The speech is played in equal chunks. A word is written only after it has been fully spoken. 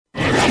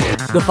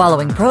The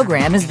following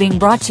program is being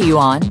brought to you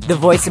on the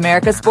Voice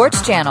America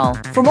Sports Channel.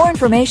 For more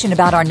information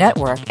about our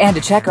network and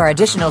to check our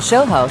additional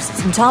show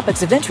hosts and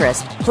topics of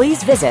interest,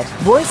 please visit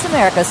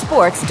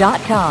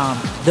voiceamericasports.com.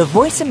 The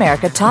Voice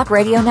America Talk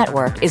Radio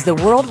Network is the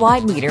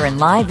worldwide leader in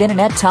live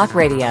Internet talk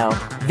radio.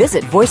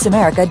 Visit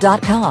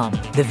voiceamerica.com.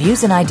 The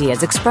views and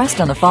ideas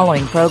expressed on the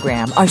following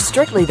program are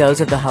strictly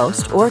those of the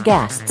host or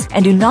guests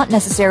and do not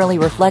necessarily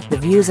reflect the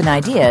views and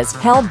ideas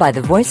held by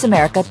the Voice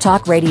America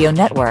Talk Radio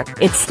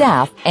Network, its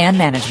staff, and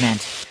management.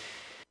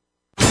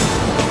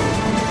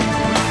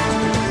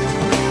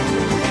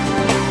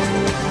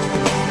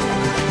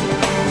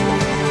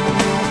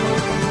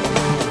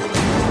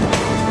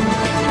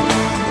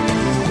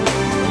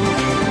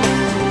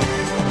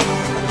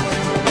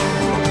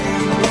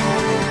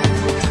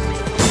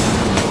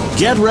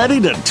 Get ready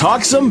to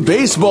talk some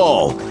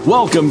baseball.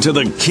 Welcome to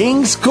the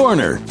King's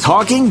Corner,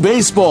 Talking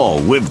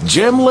Baseball with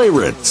Jim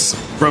Leyritz.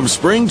 From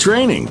spring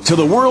training to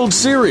the World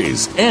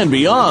Series and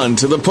beyond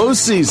to the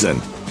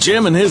postseason,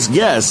 Jim and his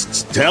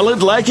guests tell it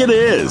like it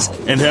is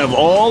and have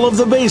all of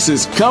the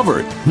bases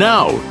covered.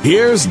 Now,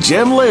 here's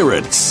Jim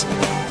Leyritz.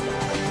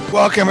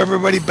 Welcome,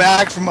 everybody,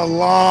 back from a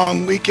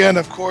long weekend.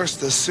 Of course,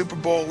 the Super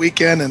Bowl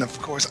weekend. And,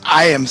 of course,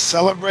 I am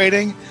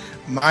celebrating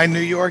my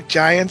New York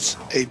Giants,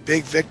 a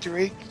big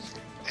victory.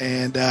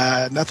 And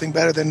nothing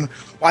better than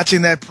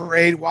watching that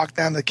parade walk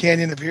down the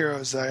Canyon of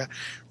Heroes.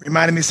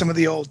 Reminded me of some of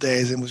the old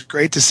days, and it was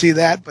great to see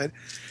that. But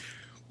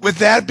with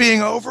that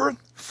being over,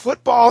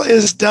 football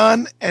is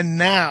done, and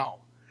now,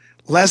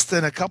 less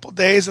than a couple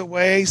days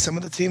away, some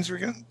of the teams,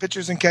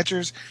 pitchers and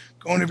catchers,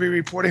 going to be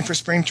reporting for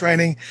spring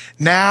training.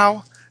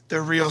 Now, the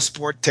real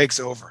sport takes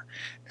over.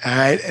 All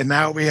right, and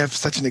now we have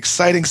such an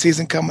exciting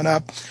season coming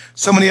up.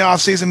 So many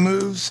off-season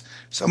moves,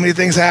 so many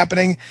things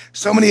happening,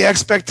 so many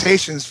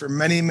expectations for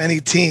many, many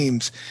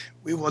teams.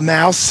 We will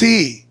now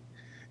see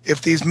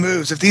if these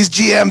moves, if these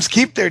GMs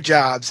keep their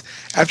jobs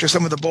after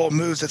some of the bold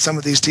moves that some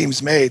of these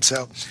teams made.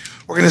 So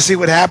we're going to see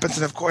what happens.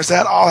 And, of course,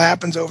 that all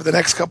happens over the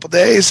next couple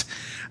days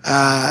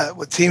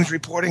with teams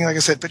reporting, like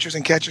I said, pitchers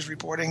and catchers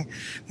reporting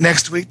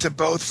next week to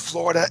both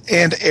Florida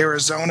and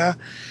Arizona.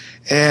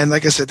 And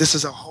like I said, this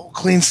is a whole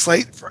clean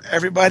slate for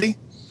everybody.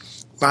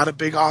 A lot of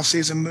big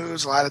off-season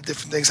moves, a lot of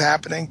different things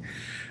happening.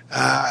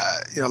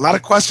 A lot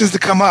of questions to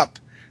come up.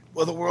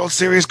 Will the World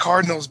Series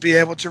Cardinals be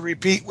able to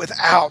repeat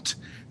without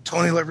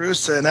Tony La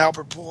Russa and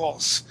Albert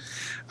Pujols?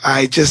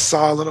 I just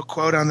saw a little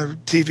quote on the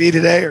TV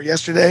today or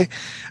yesterday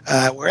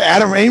where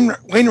Adam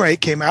Wainwright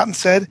came out and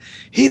said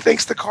he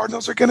thinks the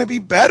Cardinals are going to be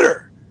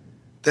better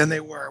than they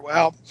were.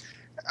 Well,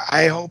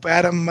 I hope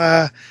Adam,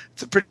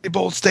 it's a pretty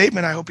bold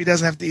statement. I hope he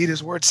doesn't have to eat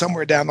his words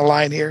somewhere down the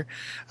line here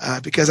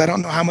because I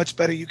don't know how much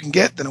better you can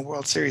get than a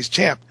World Series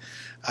champ.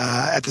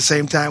 At the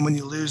same time, when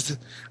you lose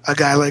a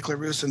guy like La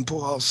Russa and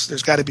Pujols,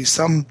 there's got to be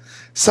some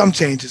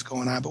changes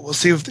going on. But we'll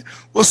see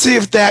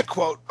if that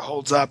quote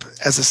holds up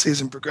as the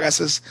season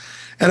progresses.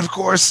 And, of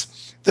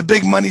course, the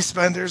big money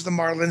spenders, the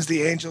Marlins,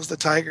 the Angels, the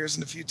Tigers,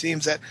 and a few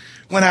teams that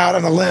went out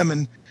on a limb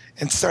and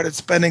started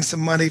spending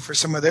some money for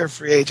some of their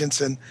free agents,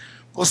 and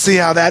we'll see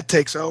how that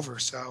takes over.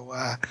 So,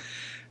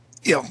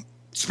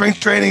 spring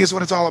training is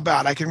what it's all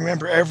about. I can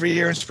remember every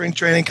year in spring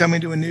training coming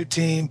to a new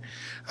team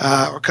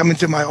or coming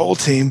to my old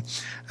team,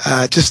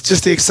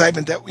 just the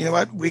excitement that, you know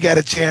what, we got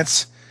a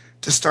chance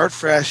to start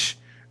fresh.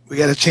 We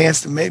got a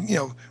chance to maybe,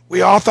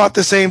 we all thought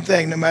the same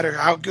thing, no matter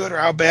how good or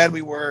how bad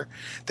we were,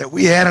 that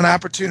we had an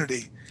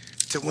opportunity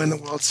to win the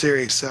World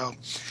Series. So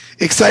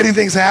exciting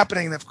things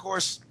happening. And, of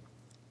course,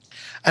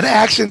 an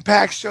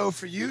action-packed show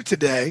for you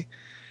today.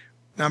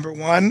 Number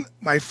one,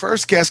 my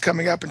first guest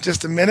coming up in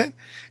just a minute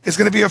is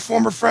going to be a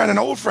former friend, an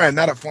old friend,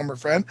 not a former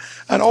friend,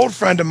 an old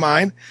friend of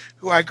mine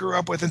who I grew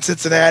up with in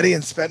Cincinnati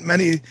and spent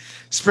many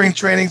spring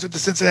trainings with the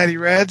Cincinnati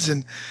Reds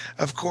and,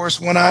 of course,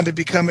 went on to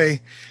become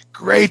a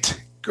great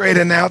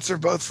announcer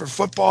both for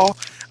football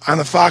on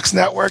the Fox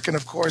network and,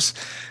 of course,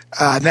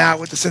 now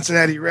with the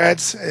Cincinnati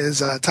Reds is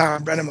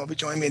Thom Brennaman. Will be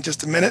joining me in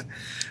just a minute.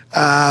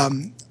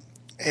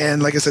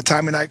 And like I said,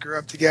 Tom and I grew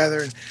up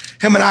together, and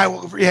him and I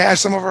will rehash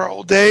some of our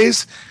old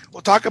days.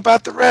 We'll talk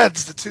about the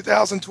Reds, the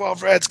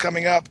 2012 Reds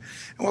coming up,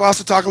 and we'll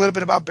also talk a little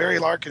bit about Barry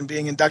Larkin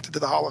being inducted to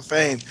the Hall of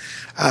Fame.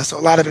 So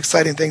a lot of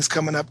exciting things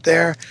coming up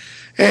there.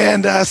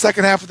 And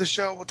second half of the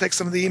show, we'll take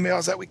some of the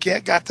emails that we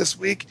got this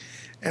week,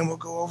 and we'll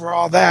go over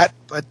all that.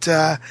 But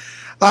a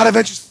lot of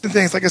interesting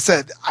things. Like I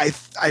said, I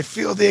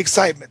feel the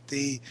excitement.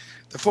 The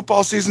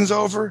football season's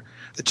over.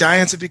 The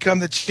Giants have become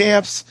the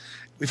champs.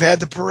 We've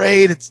had the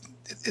parade.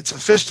 It's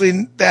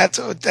officially that's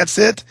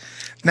it.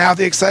 Now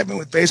the excitement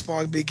with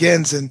baseball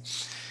begins, and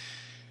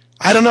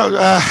I don't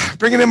know.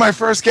 Bringing in my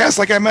first guest,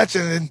 like I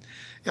mentioned,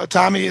 and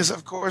Tommy is,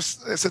 of course,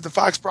 the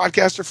Fox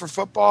broadcaster for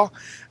football.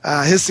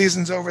 His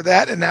season's over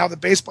that, and now the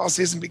baseball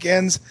season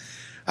begins.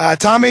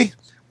 Tommy,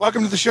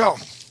 welcome to the show.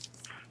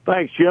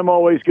 Thanks, Jim.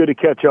 Always good to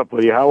catch up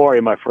with you. How are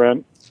you, my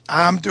friend?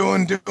 I'm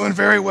doing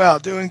very well,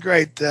 doing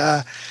great.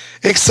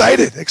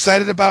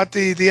 Excited about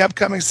the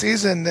upcoming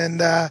season,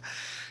 and.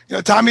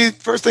 Tommy,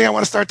 first thing I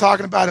want to start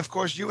talking about, of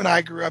course, you and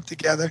I grew up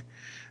together.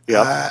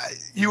 Yeah.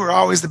 You were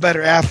always the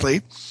better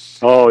athlete.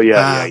 Oh,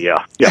 yeah.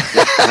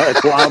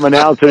 That's why I'm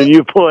announcing and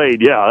you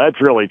played. Yeah,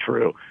 that's really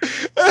true.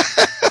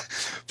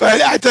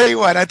 But I tell you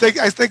what, I think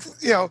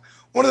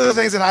one of the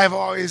things that I've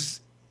always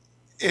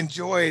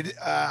enjoyed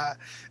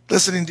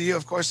listening to you.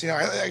 Of course,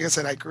 like I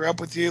said, I grew up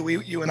with you.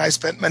 You and I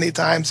spent many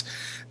times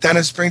down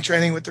in spring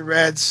training with the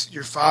Reds.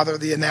 Your father,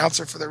 the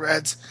announcer for the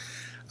Reds.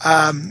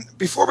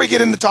 Before we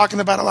get into talking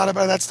about a lot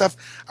about that stuff,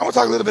 I want to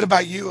talk a little bit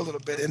about you a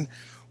little bit and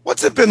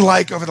what's it been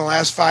like over the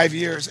last 5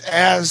 years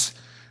as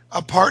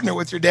a partner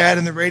with your dad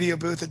in the radio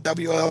booth at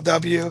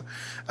WLW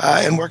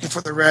and working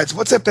for the Reds.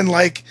 What's it been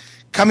like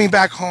coming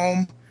back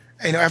home?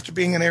 After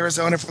being in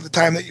Arizona for the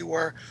time that you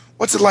were,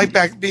 what's it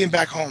like being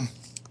back home?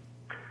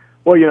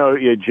 Well,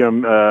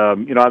 Jim,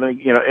 I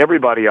think,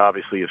 everybody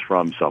obviously is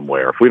from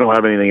somewhere. If we don't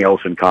have anything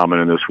else in common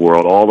in this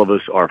world, all of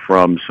us are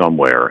from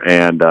somewhere.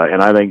 And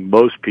I think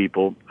most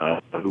people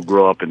who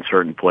grow up in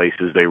certain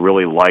places, they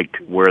really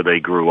liked where they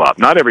grew up.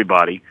 Not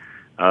everybody,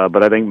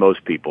 but I think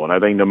most people. And I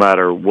think no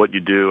matter what you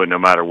do and no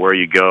matter where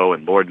you go,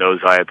 and Lord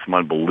knows I had some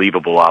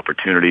unbelievable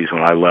opportunities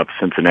when I left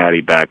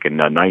Cincinnati back in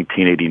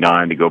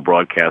 1989 to go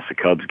broadcast the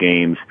Cubs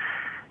games,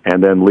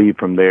 and then leave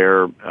from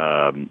there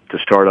to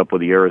start up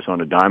with the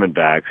Arizona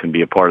Diamondbacks and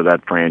be a part of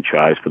that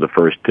franchise for the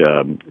first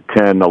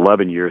 10,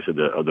 11 years of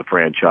the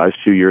franchise,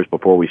 2 years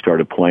before we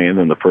started playing,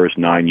 and the first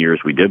 9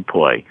 years we did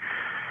play.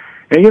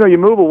 And, you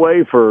move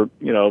away for,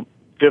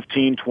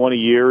 15, 20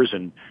 years,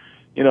 and,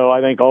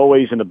 I think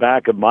always in the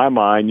back of my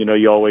mind,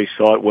 you always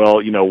thought, well,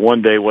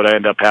 one day would I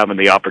end up having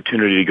the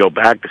opportunity to go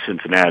back to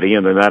Cincinnati,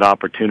 and then that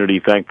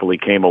opportunity thankfully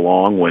came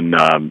along when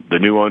the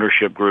new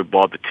ownership group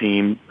bought the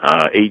team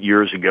 8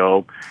 years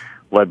ago,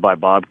 led by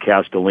Bob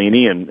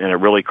Castellini, and it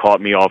really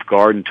caught me off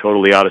guard and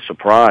totally out of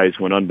surprise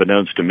when,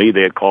 unbeknownst to me,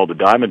 they had called the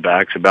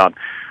Diamondbacks about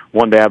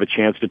wanting to have a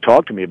chance to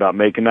talk to me about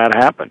making that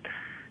happen.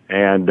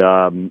 And,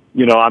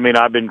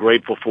 I've been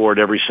grateful for it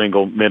every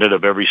single minute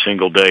of every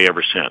single day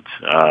ever since.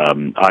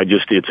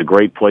 It's a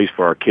great place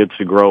for our kids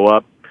to grow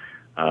up.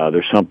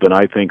 There's something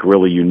I think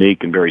really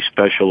unique and very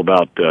special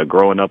about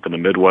growing up in the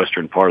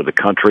Midwestern part of the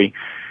country.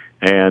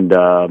 And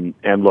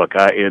look,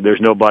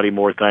 there's nobody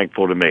more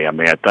thankful to me.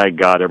 I thank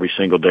God every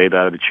single day that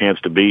I had a chance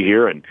to be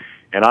here, and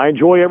I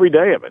enjoy every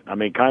day of it.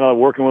 Kind of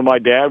working with my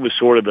dad was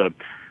sort of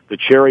the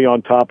cherry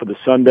on top of the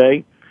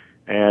sundae.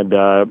 And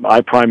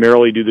I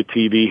primarily do the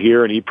TV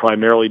here, and he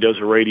primarily does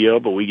the radio,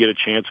 but we get a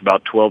chance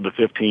about 12 to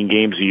 15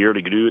 games a year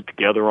to do it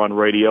together on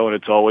radio, and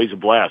it's always a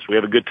blast. We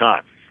have a good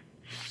time.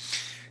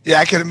 Yeah,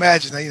 I can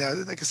imagine.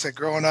 Like I said,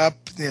 growing up,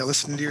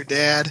 listening to your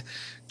dad,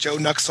 Joe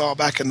Nuxall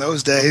back in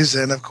those days,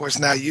 and, of course,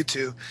 now you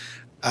two.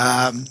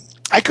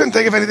 I couldn't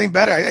think of anything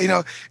better.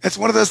 It's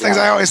one of those things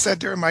I always said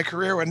during my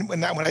career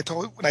when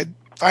I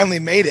finally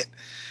made it.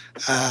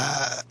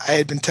 I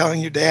had been telling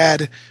your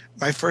dad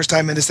my first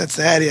time into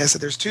Cincinnati, I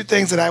said, there's two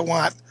things that I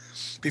want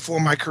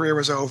before my career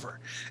was over,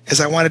 is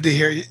I wanted to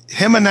hear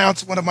him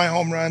announce one of my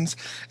home runs,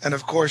 and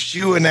of course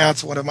you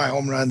announce one of my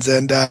home runs.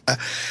 And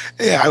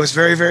I was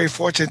very, very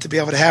fortunate to be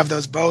able to have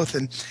those both.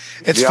 And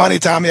it's funny,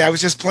 Tommy, I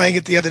was just playing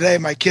it the other day.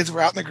 My kids were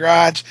out in the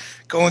garage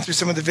going through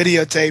some of the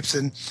videotapes,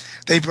 and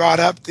they brought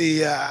up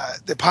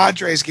the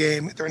Padres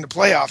game during the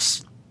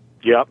playoffs.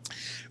 Yep.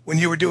 When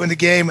you were doing the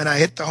game and I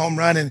hit the home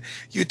run, and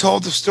you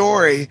told the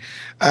story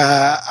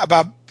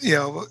about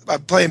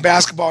playing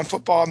basketball and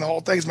football and the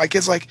whole thing. My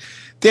kid's like,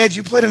 Dad,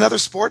 you played another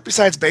sport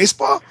besides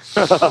baseball?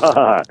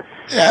 Yeah.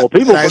 Well,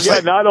 people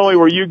forget not only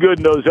were you good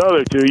in those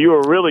other two, you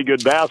were a really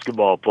good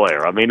basketball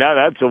player.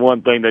 That's the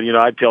one thing that,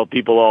 I tell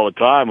people all the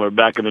time, or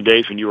back in the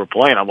days when you were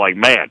playing, I'm like,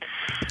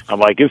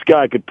 this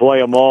guy could play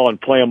them all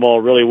and play them all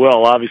really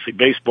well. Obviously,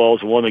 baseball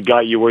is the one that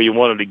got you where you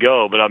wanted to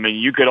go, but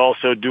you could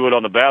also do it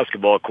on the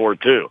basketball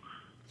court too.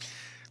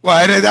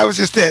 Well, that was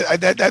just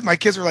it. My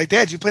kids were like,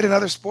 Dad, you played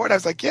another sport? I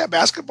was like, yeah,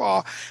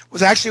 basketball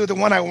was actually the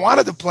one I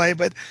wanted to play,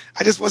 but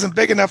I just wasn't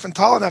big enough and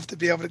tall enough to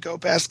be able to go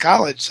past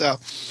college. So,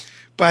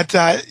 but,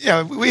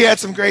 we had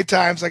some great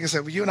times. Like I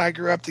said, you and I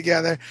grew up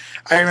together.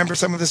 I remember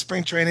some of the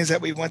spring trainings that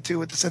we went to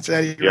with the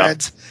Cincinnati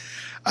Reds.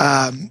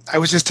 I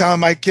was just telling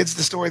my kids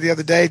the story the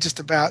other day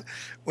just about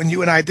when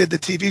you and I did the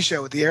TV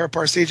show with the Ara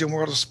Parsegian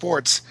World of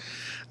Sports.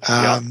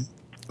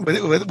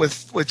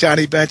 With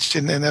Johnny Bench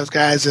and those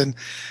guys, and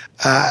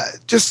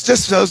just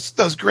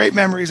those great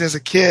memories as a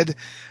kid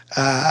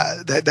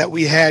that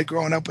we had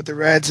growing up with the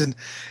Reds, and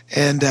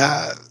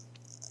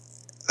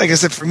like I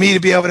said, for me to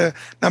be able to,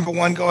 number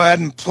one, go ahead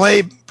and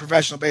play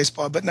professional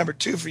baseball, but number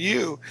two, for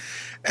you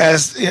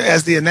as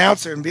the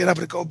announcer and being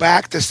able to go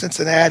back to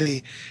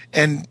Cincinnati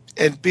and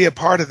be a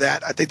part of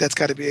that, I think that's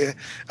got to be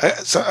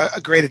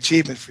a great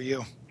achievement for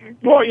you.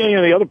 Well,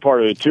 the other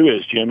part of it too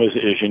is, Jim, is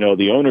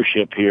the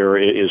ownership here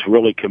is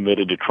really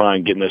committed to try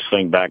and getting this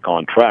thing back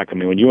on track.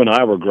 When you and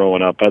I were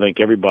growing up, I think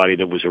everybody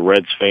that was a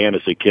Reds fan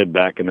as a kid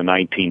back in the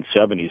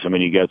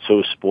 1970s, you got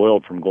so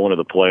spoiled from going to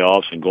the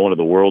playoffs and going to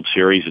the World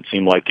Series. It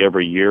seemed like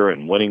every year,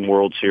 and winning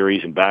World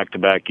Series and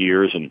back-to-back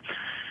years, and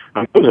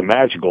it was a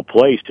magical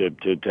place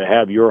to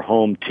have your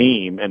home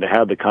team and to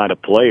have the kind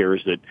of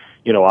players that,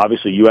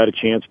 obviously you had a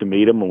chance to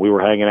meet them when we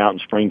were hanging out in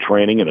spring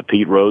training, and the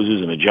Pete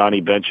Roses and the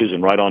Johnny Benches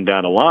and right on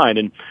down the line.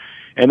 And,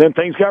 And then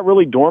things got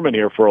really dormant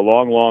here for a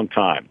long, long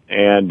time.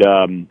 And,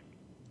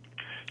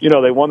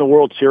 they won the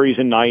World Series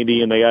in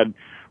 90, and they had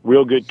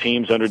real good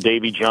teams under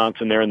Davey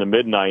Johnson there in the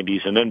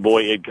mid-90s, and then,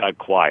 boy, it got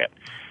quiet.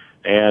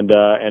 And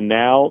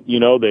now,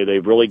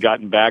 they've really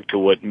gotten back to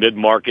what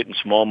mid-market and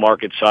small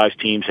market size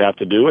teams have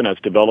to do, and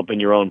that's developing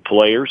your own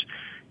players.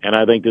 And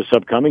I think this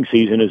upcoming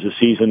season is a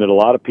season that a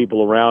lot of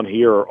people around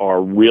here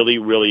are really,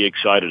 really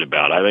excited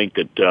about. I think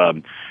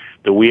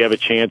that we have a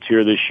chance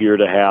here this year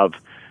to have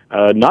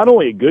not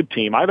only a good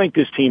team, I think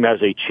this team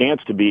has a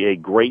chance to be a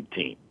great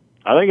team.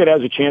 I think it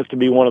has a chance to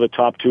be one of the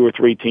top 2 or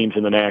 3 teams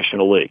in the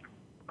National League.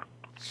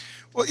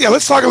 Well, yeah,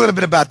 let's talk a little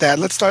bit about that.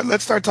 Let's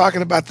start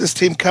talking about this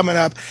team coming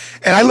up.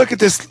 And I look at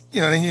this,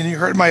 and you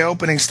heard my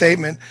opening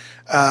statement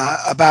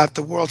about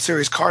the World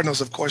Series Cardinals,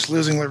 of course,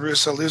 losing La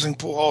Russa, losing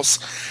Pujols,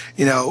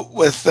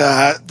 with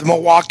the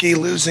Milwaukee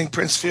losing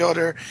Prince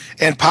Fielder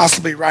and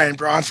possibly Ryan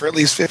Braun for at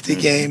least 50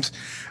 games.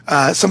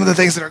 Some of the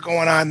things that are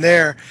going on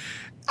there.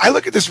 I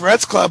look at this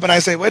Reds club and I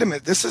say, wait a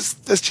minute, this is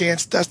this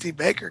chance Dusty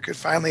Baker could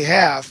finally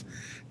have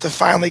to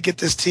finally get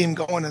this team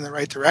going in the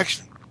right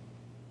direction.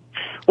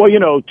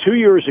 Well, 2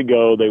 years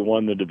ago they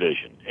won the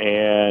division,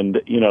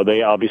 and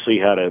they obviously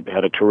had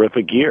a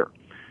terrific year.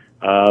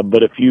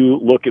 But if you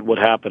look at what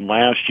happened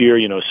last year,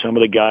 some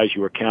of the guys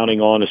you were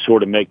counting on to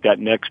sort of make that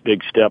next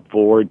big step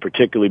forward,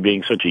 particularly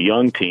being such a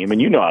young team,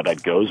 and you know how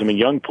that goes. I mean,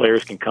 young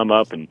players can come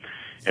up and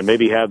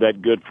maybe have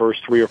that good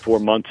first 3 or 4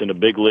 months in the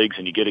big leagues,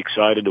 and you get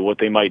excited to what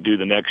they might do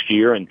the next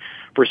year. And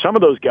for some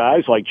of those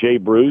guys like Jay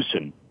Bruce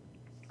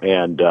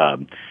and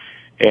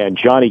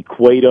Johnny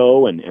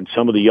Cueto and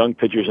some of the young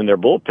pitchers in their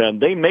bullpen,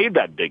 they made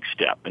that big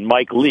step, and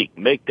Mike Leake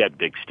make that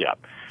big step.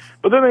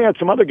 But then they had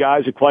some other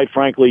guys that, quite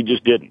frankly,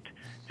 just didn't.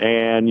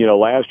 And,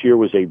 last year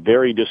was a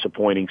very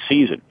disappointing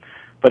season.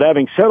 But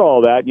having said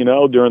all that,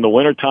 during the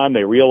wintertime,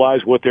 they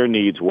realized what their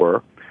needs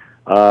were.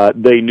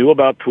 They knew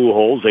about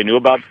Pujols, they knew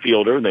about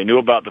Fielder, they knew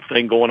about the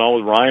thing going on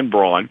with Ryan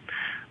Braun.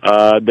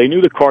 They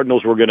knew the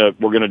Cardinals were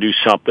gonna do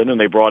something, and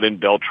they brought in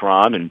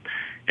Beltran,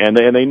 and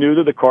they knew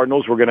that the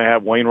Cardinals were going to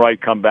have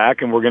Wainwright come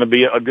back and were going to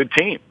be a good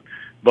team.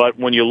 But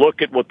when you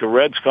look at what the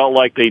Reds felt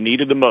like they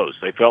needed the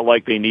most, they felt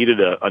like they needed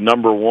a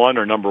number 1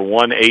 or number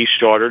 1A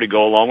starter to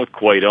go along with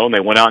Cueto, and they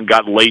went out and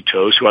got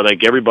Latos, who I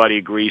think everybody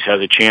agrees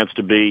has a chance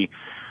to be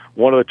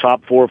one of the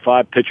top 4 or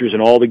 5 pitchers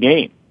in all the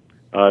game.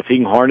 If he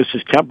can harness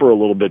his temper a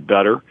little bit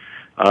better,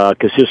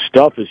 because his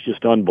stuff is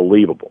just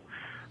unbelievable.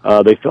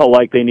 They felt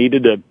like they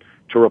needed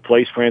to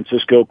replace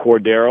Francisco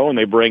Cordero, and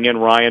they bring in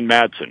Ryan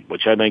Madsen,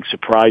 which I think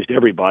surprised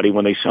everybody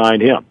when they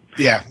signed him.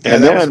 Yeah.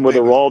 And then with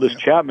Aroldis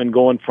Chapman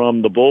going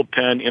from the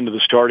bullpen into the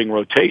starting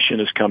rotation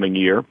this coming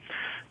year,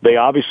 they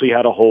obviously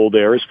had a hole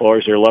there as far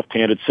as their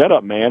left-handed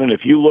setup man. And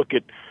if you look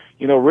at,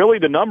 really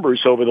the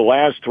numbers over the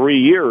last 3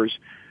 years,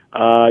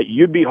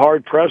 you'd be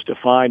hard-pressed to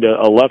find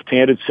a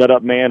left-handed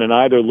setup man in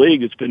either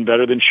league that's been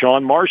better than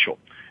Sean Marshall.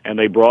 And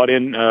they brought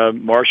in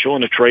Marshall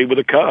in a trade with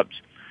the Cubs.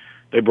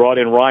 They brought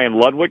in Ryan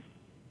Ludwig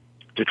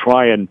to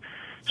try and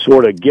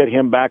sort of get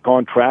him back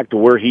on track to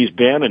where he's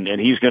been,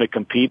 and he's going to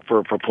compete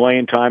for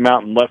playing time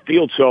out in left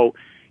field. So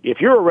if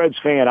you're a Reds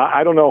fan,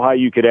 I don't know how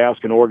you could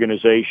ask an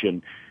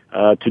organization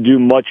to do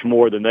much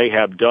more than they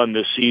have done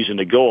this season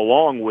to go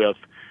along with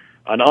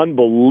an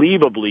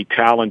unbelievably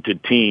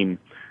talented team,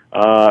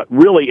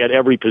 really at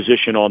every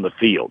position on the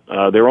field.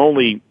 They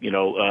only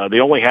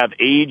have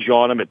age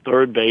on them at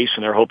third base,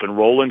 and they're hoping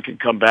Roland can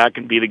come back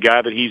and be the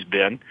guy that he's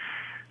been.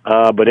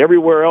 But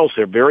everywhere else,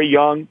 they're very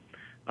young.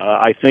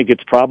 I think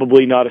it's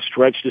probably not a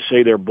stretch to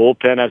say their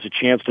bullpen has a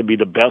chance to be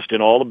the best in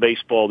all of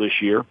baseball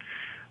this year.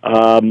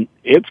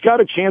 It's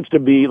got a chance to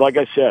be, like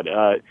I said,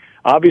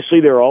 obviously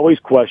there are always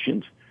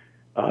questions.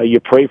 You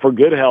pray for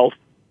good health.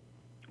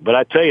 But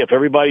I tell you, if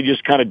everybody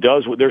just kind of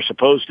does what they're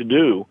supposed to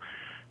do,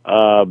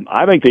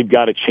 I think they've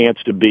got a chance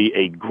to be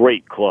a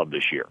great club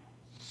this year.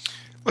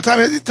 Well,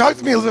 Tommy, talk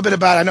to me a little bit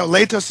about, I know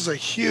Latos is a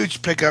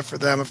huge pickup for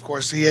them, of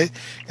course. He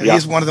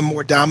is one of the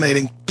more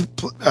dominating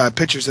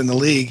pitchers in the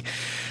league.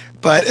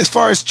 But as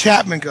far as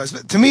Chapman goes,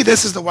 to me,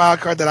 this is the wild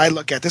card that I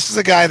look at. This is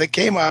a guy that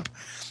came up.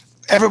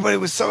 Everybody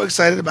was so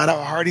excited about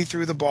how hard he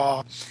threw the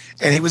ball,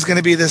 and he was going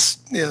to be this,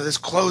 this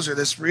closer,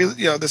 this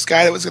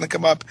guy that was going to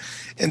come up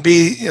and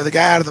be, the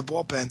guy out of the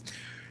bullpen.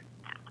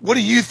 What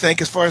do you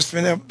think as far as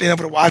being able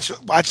to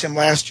watch him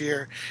last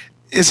year?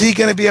 Is he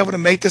going to be able to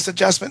make this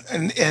adjustment?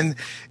 And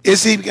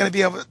is he going to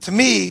be able to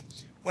me,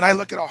 when I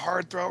look at a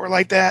hard thrower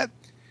like that,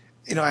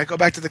 I go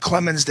back to the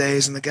Clemens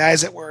days and the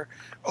guys that were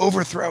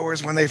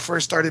overthrowers when they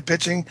first started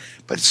pitching,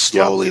 but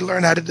slowly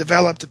learn how to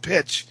develop to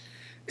pitch.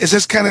 Is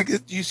this do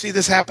you see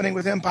this happening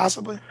with him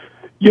possibly?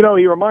 He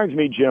reminds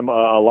me, Jim,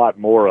 a lot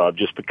more of,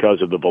 just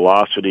because of the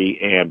velocity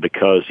and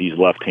because he's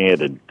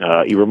left-handed.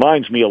 He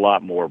reminds me a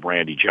lot more of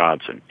Randy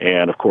Johnson.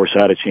 And, of course,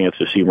 I had a chance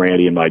to see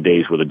Randy in my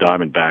days with the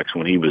Diamondbacks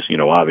when he was,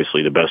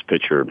 obviously the best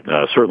pitcher,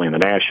 certainly in the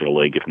National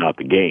League, if not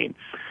the game.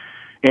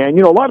 And,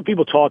 a lot of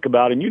people talk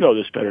about, and you know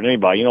this better than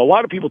anybody, a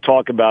lot of people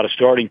talk about a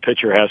starting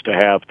pitcher has to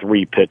have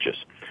 3 pitches.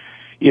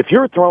 If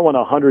you're throwing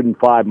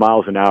 105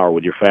 miles an hour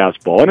with your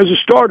fastball, and as a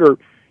starter,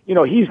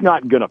 he's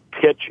not going to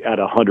pitch at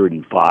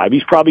 105.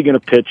 He's probably going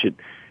to pitch at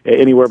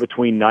anywhere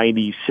between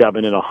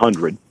 97 and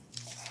 100.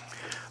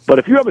 But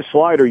if you have a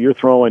slider, you're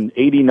throwing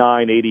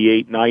 89,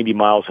 88, 90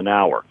 miles an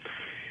hour.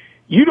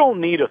 You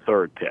don't need a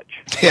third pitch.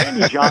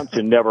 Randy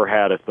Johnson never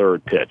had a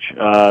third pitch.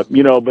 But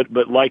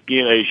like,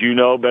 as you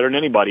know better than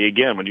anybody,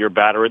 again, when you're a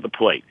batter at the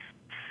plate,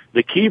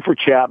 the key for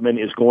Chapman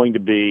is going to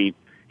be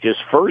his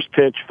first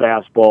pitch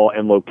fastball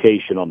and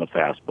location on the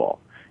fastball.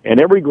 And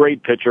every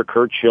great pitcher,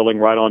 Curt Schilling,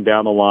 right on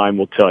down the line,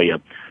 will tell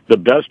you the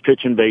best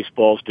pitch in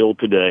baseball still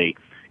today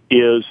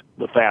is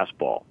the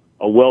fastball,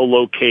 a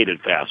well-located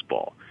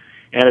fastball.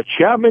 And if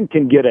Chapman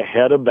can get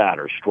ahead of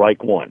batters,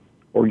 strike one,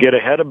 or get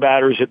ahead of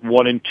batters at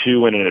 1 and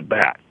 2 in an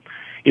at-bat,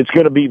 it's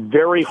going to be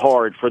very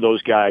hard for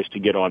those guys to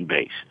get on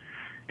base.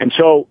 And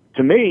so,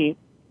 to me,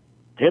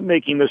 him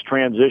making this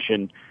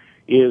transition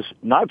is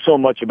not so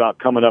much about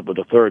coming up with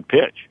a third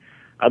pitch.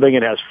 I think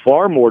it has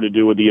far more to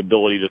do with the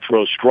ability to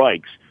throw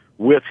strikes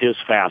with his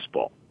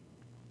fastball.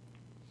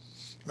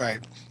 Right.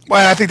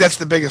 Well, I think that's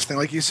the biggest thing.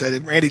 Like you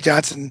said, Randy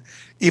Johnson,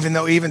 even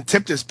though he even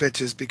tipped his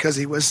pitches because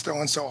he was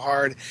throwing so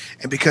hard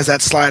and because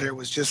that slider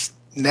was just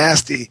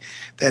nasty,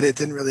 that it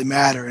didn't really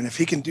matter. And if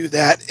he can do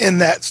that in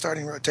that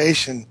starting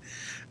rotation,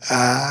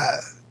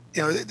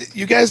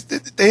 you guys,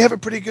 they have a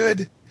pretty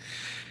good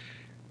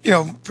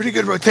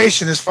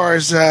rotation as far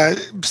as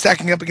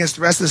stacking up against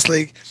the rest of this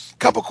league.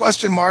 Couple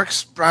question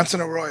marks,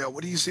 Bronson Arroyo.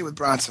 What do you see with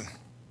Bronson?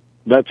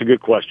 That's a good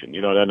question.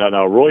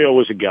 Now Arroyo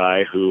was a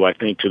guy who, I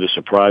think, to the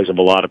surprise of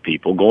a lot of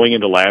people, going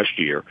into last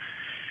year,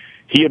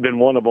 he had been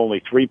one of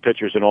only 3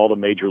 pitchers in all the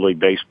Major League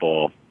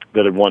Baseball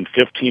that had won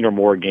 15 or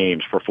more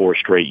games for 4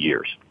 straight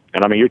years.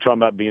 And, I mean, you're talking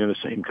about being in the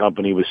same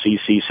company with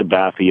C.C.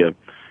 Sabathia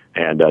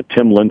and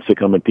Tim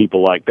Lincecum and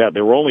people like that.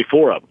 There were only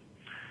 4 of them.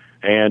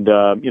 And,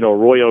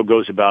 Arroyo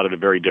goes about it a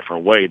very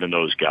different way than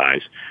those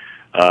guys.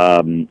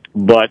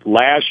 But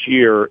last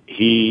year,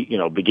 he,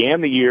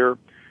 began the year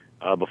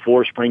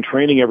before spring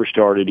training ever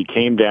started. He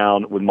came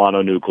down with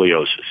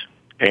mononucleosis,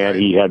 and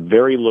he had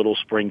very little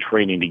spring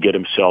training to get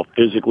himself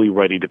physically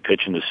ready to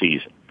pitch in the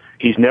season.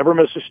 He's never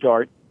missed a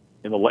start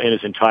in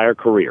his entire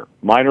career,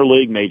 minor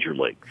league, major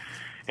league.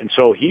 And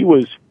so he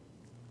was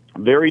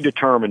very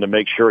determined to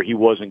make sure he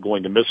wasn't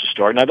going to miss a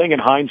start. And I think in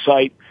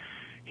hindsight,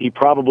 he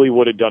probably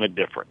would have done it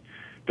different,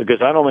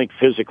 because I don't think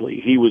physically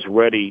he was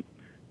ready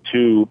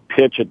to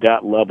pitch at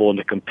that level and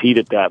to compete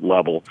at that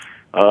level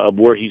of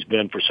where he's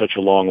been for such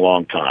a long,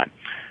 long time.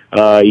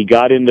 He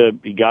got into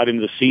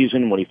the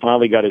season when he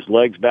finally got his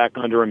legs back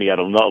under him. He had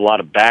a lot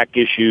of back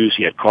issues.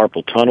 He had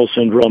carpal tunnel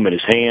syndrome in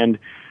his hand.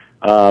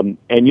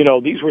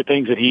 These were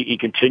things that he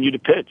continued to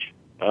pitch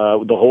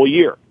the whole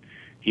year.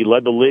 He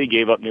led the league,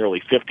 gave up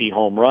nearly 50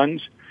 home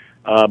runs.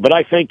 But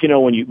I think,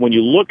 when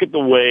you look at the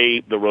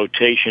way the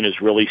rotation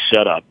is really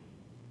set up,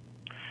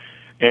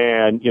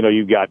 and,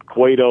 you've got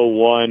Cueto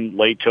 1,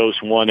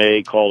 Latos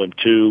 1A, call him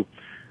 2.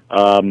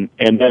 And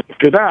then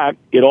after that,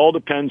 it all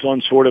depends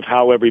on sort of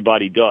how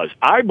everybody does.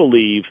 I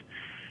believe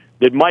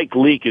that Mike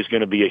Leake is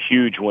going to be a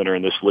huge winner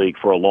in this league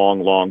for a long,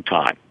 long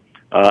time.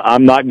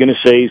 I'm not going to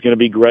say he's going to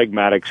be Greg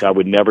Maddux. I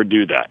would never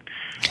do that.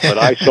 But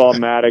I saw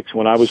Maddux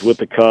when I was with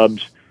the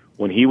Cubs,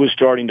 when he was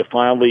starting to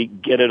finally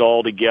get it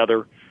all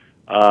together.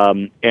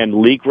 And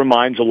Leake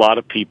reminds a lot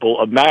of people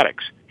of Maddux.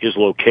 His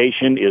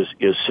location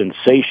is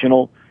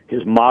sensational.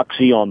 His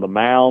moxie on the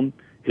mound,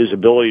 his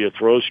ability to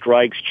throw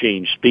strikes,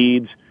 change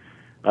speeds.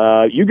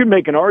 You can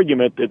make an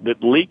argument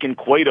that Leake and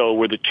Cueto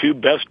were the 2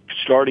 best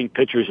starting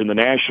pitchers in the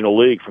National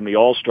League from the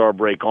All-Star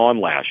break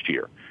on last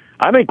year.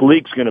 I think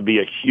Leake's going to be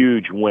a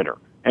huge winner,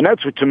 and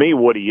that's, to me,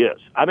 what he is.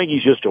 I think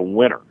he's just a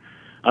winner.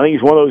 I think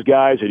he's one of those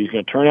guys that he's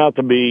going to turn out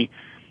to be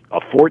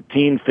a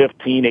 14,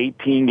 15,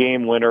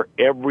 18-game winner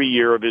every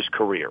year of his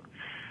career.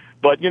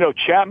 But,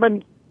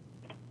 Chapman,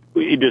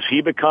 does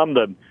he become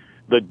the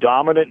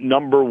dominant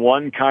number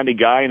 1 kind of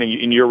guy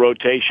in your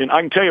rotation?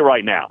 I can tell you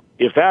right now,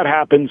 if that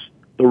happens,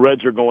 the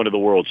Reds are going to the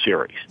World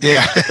Series.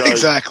 Yeah,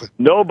 exactly.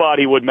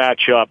 Nobody would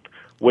match up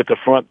with the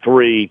front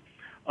 3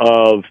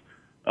 of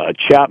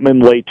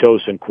Chapman,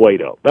 Latos, and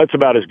Cueto. That's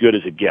about as good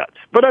as it gets.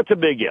 But that's a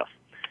big if.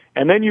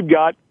 And then you've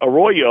got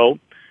Arroyo,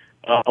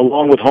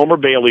 along with Homer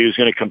Bailey, who's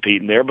going to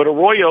compete in there. But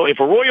if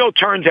Arroyo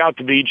turns out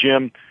to be,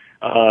 Jim,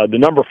 the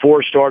number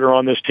 4 starter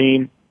on this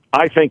team,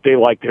 I think they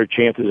like their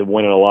chances of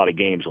winning a lot of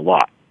games a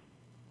lot.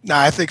 No,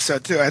 I think so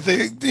too. I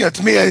think,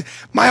 to me,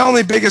 my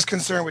only biggest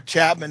concern with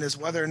Chapman is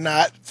whether or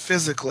not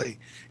physically,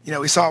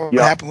 we saw what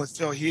happened with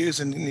Phil Hughes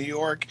in New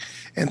York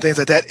and things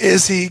like that.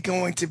 Is he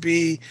going to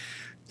be,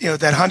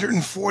 that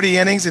 140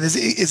 innings, and is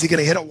he going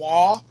to hit a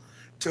wall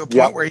to a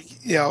point where,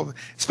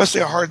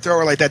 especially a hard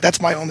thrower like that? That's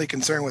my only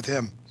concern with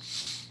him.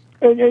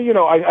 And,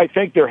 I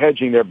think they're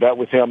hedging their bet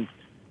with him,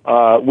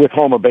 with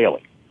Homer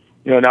Bailey.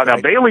 Now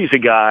Bailey's a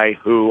guy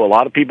who a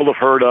lot of people have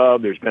heard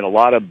of. There's been a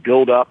lot of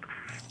build-up,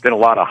 been a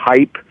lot of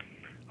hype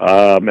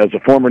as a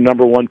former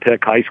number 1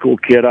 pick high school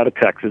kid out of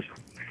Texas.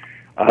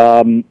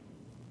 And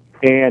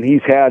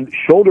he's had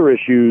shoulder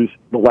issues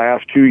the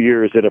last 2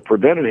 years that have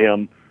prevented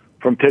him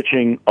from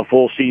pitching a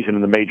full season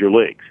in the major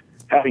leagues.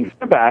 Having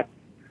said that,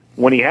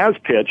 when he has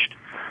pitched,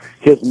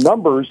 his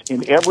numbers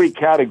in every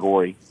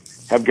category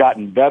have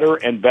gotten better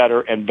and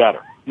better and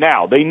better.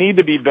 Now, they need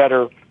to be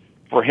better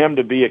for him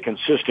to be a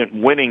consistent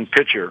winning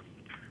pitcher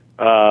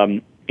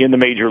in the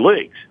major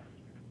leagues.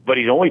 But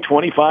he's only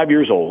 25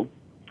 years old.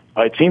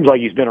 It seems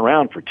like he's been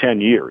around for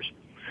 10 years.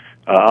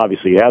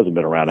 Obviously, he hasn't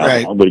been around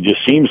that long, but it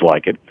just seems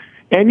like it.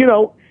 And,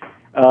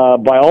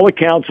 by all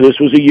accounts, this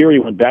was a year he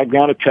went back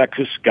down to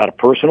Texas, got a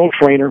personal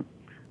trainer.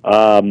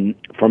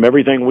 From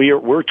everything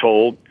we're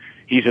told,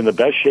 he's in the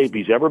best shape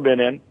he's ever been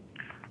in.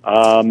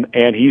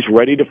 And he's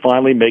ready to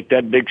finally make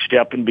that big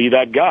step and be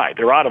that guy.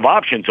 They're out of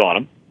options on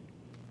him.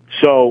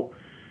 So,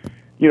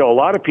 a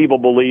lot of people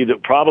believe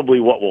that probably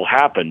what will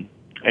happen,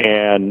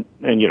 and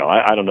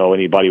I don't know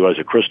anybody who has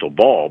a crystal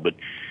ball, but,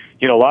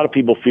 a lot of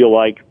people feel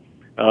like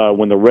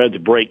when the Reds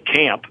break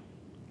camp,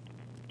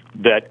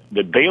 that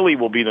Bailey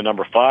will be the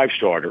number 5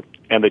 starter,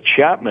 and the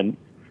Chapman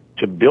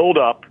to build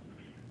up,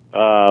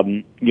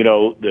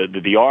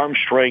 the arm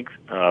strength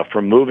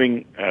from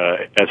moving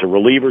as a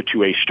reliever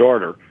to a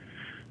starter,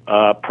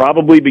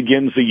 probably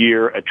begins the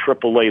year at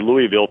AAA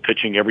Louisville,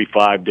 pitching every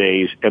 5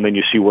 days, and then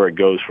you see where it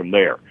goes from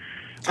there.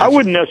 I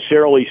wouldn't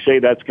necessarily say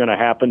that's going to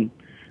happen.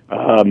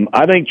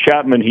 I think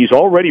Chapman, he's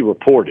already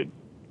reported.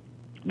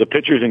 The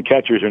pitchers and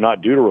catchers are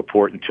not due to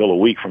report until a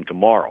week from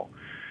tomorrow.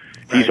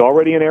 Right. He's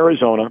already in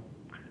Arizona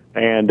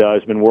and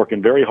has been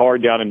working very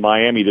hard down in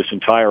Miami this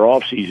entire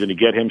offseason to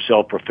get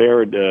himself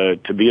prepared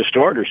to be a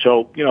starter.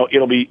 So,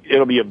 it'll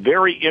be a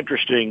very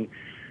interesting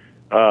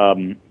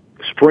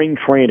spring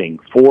training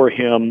for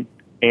him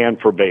and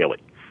for Bailey.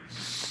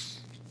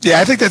 Yeah,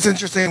 I think that's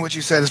interesting what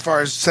you said as far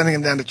as sending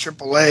him down to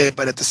AAA,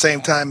 but at the same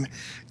time,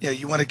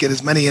 you want to get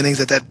as many innings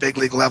at that big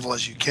league level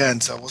as you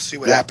can. So we'll see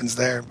what happens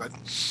there. But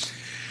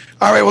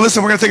all right, well,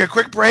 listen, we're going to take a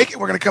quick break,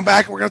 and we're going to come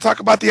back, and we're going to talk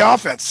about the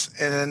offense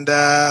and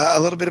a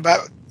little bit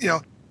about,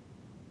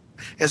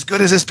 as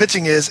good as his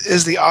pitching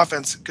is the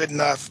offense good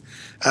enough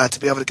to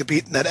be able to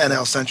compete in that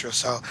NL Central?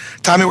 So,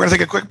 Tommy, we're going to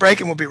take a quick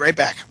break, and we'll be right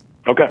back.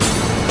 Okay.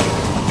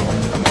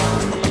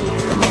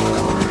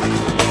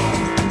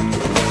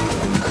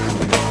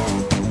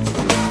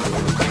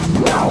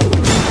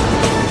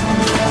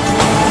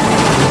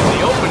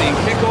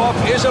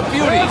 Is a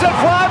beauty. There's a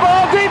fly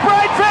ball deep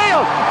right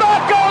field.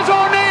 Back goes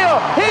O'Neal.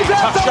 He's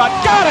at the shot.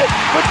 Got it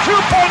with 2.8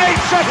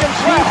 seconds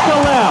left. To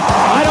left.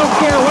 I don't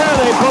care where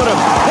they put him.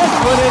 This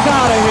one is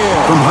out of here.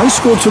 From high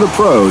school to the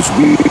pros,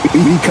 we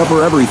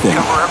cover everything.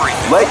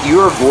 Let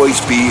your voice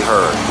be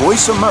heard.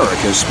 Voice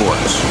America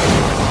Sports.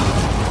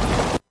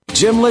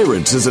 Jim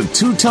Leyritz is a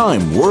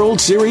 2-time World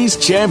Series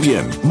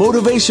champion,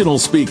 motivational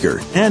speaker,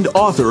 and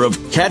author of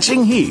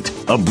Catching Heat,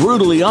 a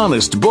brutally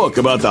honest book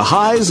about the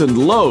highs and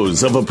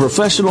lows of a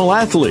professional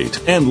athlete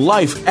and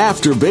life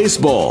after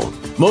baseball.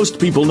 Most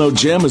people know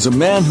Jim as a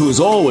man who has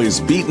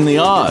always beaten the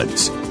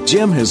odds.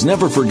 Jim has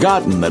never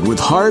forgotten that with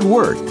hard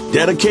work,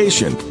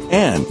 dedication,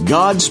 and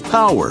God's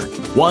power,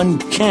 one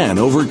can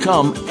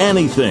overcome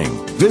anything.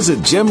 Visit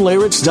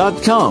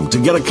JimLeyritz.com to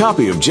get a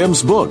copy of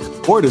Jim's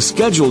book or to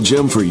schedule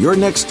Jim for your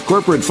next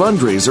corporate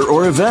fundraiser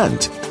or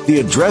event. The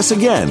address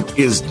again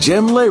is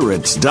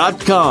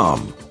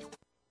JimLeyritz.com.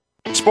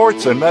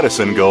 Sports and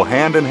medicine go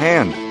hand in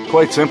hand.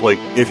 Quite simply,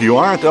 if you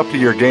aren't up to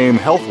your game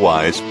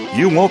health-wise,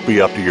 you won't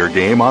be up to your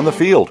game on the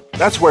field.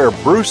 That's where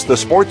Bruce the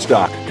Sports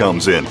Doc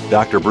comes in.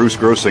 Dr. Bruce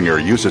Grossinger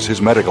uses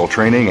his medical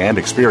training and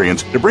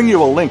experience to bring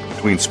you a link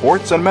between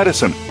sports and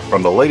medicine,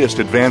 from the latest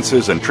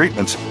advances and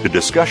treatments to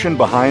discussion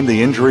behind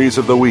the injuries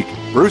of the week.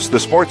 Bruce the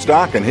Sports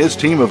Doc and his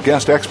team of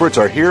guest experts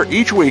are here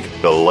each week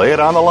to lay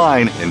it on the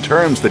line in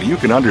terms that you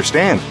can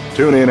understand.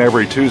 Tune in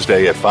every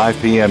Tuesday at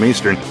 5 p.m.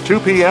 Eastern, 2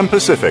 p.m.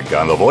 Pacific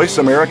on the Voice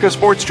America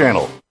Sports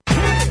Channel.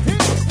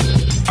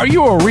 Are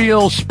you a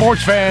real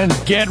sports fan?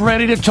 Get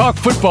ready to talk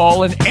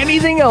football and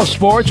anything else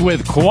sports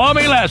with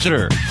Kwame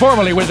Lassiter,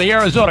 formerly with the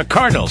Arizona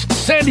Cardinals,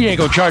 San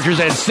Diego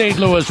Chargers, and St.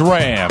 Louis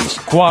Rams.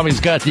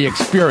 Kwame's got the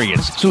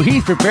experience, so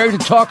he's prepared to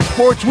talk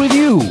sports with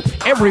you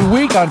every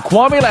week on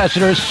Kwame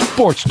Lassiter's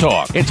Sports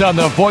Talk. It's on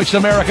the Voice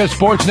America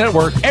Sports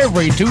Network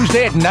every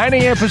Tuesday at 9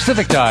 a.m.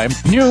 Pacific Time,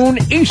 noon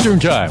Eastern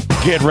Time.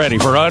 Get ready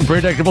for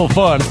unpredictable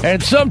fun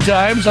and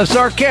sometimes a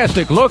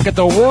sarcastic look at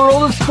the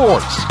world of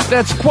sports.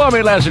 That's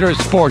Kwame Lassiter's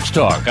Sports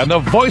Talk on the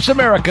Voice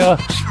America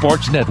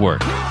Sports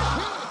Network.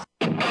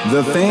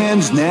 The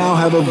fans now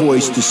have a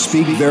voice to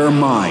speak their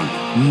mind.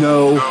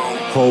 No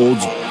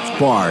holds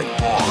barred.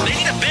 They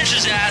need to bench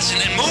his ass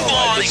and then move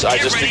on. I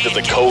just think that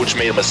the coach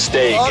made a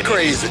mistake. All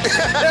crazy.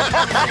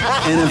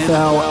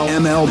 NFL,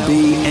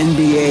 MLB,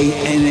 NBA,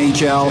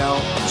 NHL.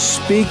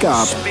 Speak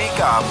up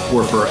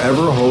or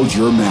forever hold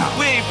your mouth.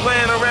 We ain't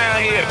playing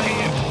around here.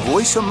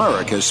 Voice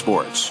America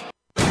Sports.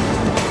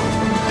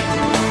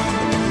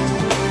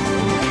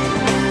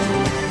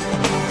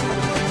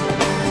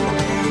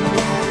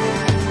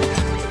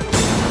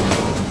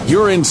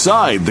 You're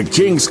inside the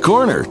King's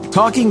Corner,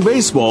 talking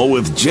baseball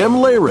with Jim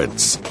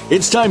Leyritz.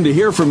 It's time to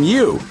hear from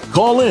you.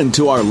 Call in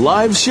to our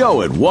live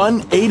show at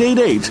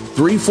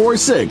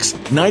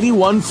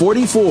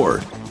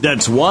 1-888-346-9144.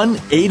 That's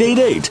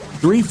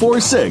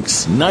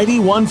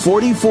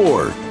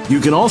 1-888-346-9144. You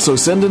can also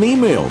send an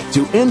email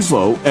to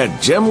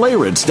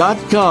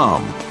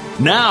info@jimleyritz.com.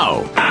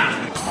 Now,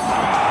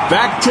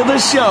 back to the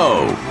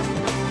show.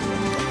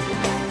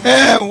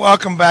 And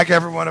welcome back,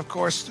 everyone. Of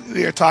course,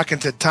 we are talking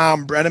to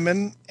Thom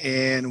Brennaman,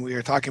 and we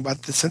are talking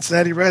about the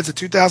Cincinnati Reds of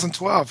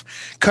 2012.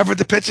 Covered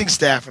the pitching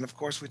staff, and of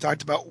course, we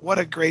talked about what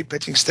a great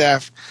pitching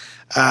staff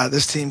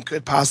this team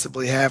could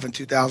possibly have in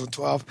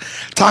 2012.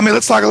 Tommy,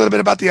 let's talk a little bit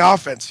about the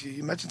offense.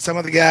 You mentioned some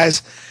of the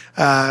guys,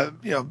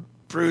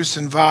 Bruce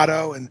and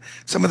Votto and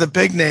some of the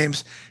big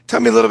names. Tell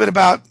me a little bit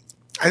about,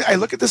 I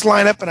look at this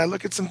lineup and I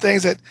look at some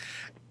things that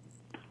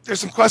there's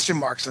some question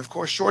marks. Of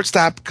course,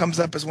 shortstop comes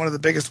up as one of the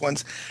biggest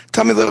ones.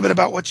 Tell me a little bit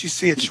about what you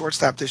see at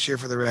shortstop this year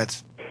for the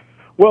Reds.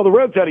 Well, the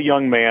Reds had a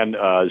young man,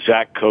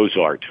 Zach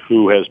Cozart,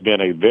 who has been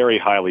a very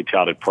highly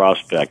touted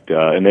prospect,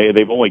 and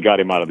they've only got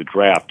him out of the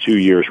draft 2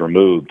 years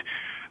removed,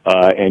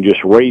 and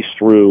just raced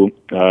through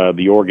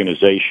the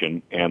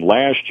organization. And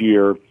last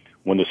year,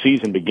 when the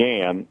season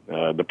began,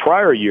 the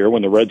prior year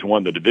when the Reds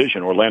won the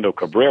division, Orlando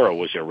Cabrera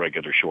was their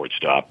regular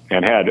shortstop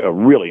and had a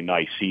really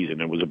nice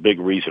season and was a big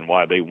reason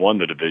why they won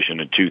the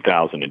division in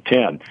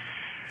 2010.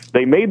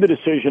 They made the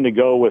decision to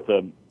go with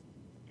a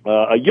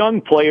young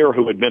player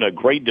who had been a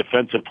great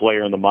defensive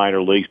player in the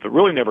minor leagues, but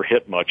really never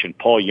hit much, in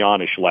Paul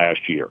Janisch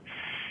last year.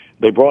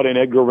 They brought in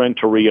Edgar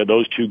Renteria.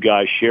 Those two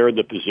guys shared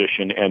the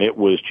position, and it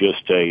was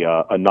just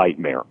a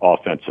nightmare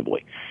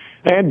offensively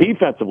and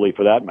defensively,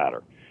 for that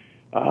matter.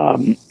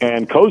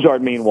 And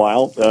Cozart,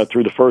 meanwhile,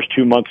 through the first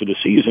 2 months of the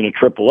season in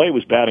AAA,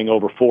 was batting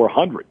over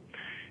 400.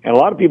 And a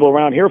lot of people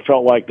around here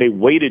felt like they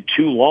waited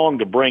too long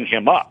to bring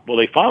him up. Well,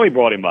 they finally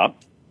brought him up,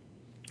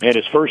 and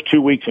his first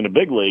 2 weeks in the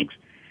big leagues,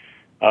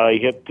 he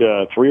hit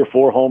 3 or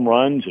 4 home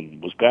runs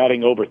and was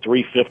batting over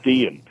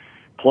 350 and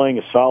playing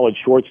a solid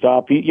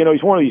shortstop.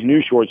 He's one of these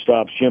new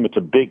shortstops, Jim. It's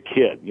a big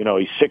kid.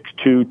 He's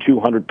 6'2",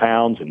 200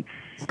 pounds and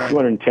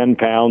 210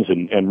 pounds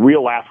and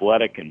real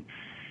athletic. And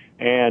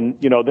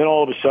then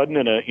all of a sudden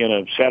in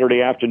a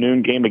Saturday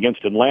afternoon game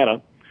against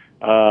Atlanta,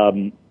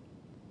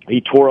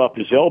 he tore up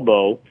his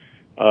elbow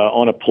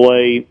on a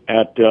play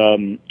at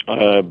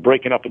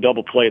breaking up a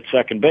double play at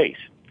second base.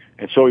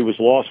 And so he was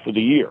lost for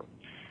the year.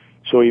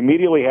 So he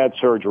immediately had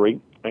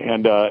surgery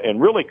and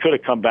really could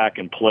have come back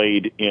and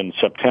played in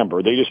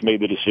September. They just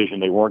made the decision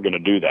they weren't going to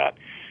do that.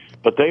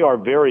 But they are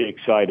very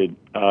excited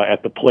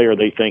at the player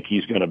they think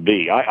he's going to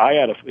be. I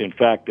had, in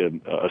fact,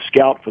 a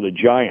scout for the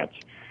Giants.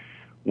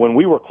 When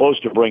we were close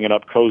to bringing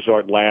up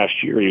Cozart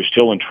last year, he was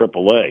still in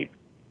AAA,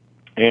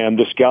 and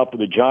the scout for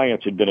the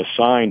Giants had been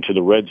assigned to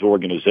the Reds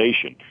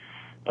organization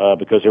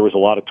because there was a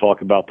lot of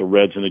talk about the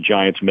Reds and the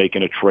Giants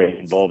making a trade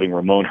involving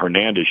Ramon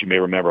Hernandez, you may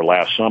remember,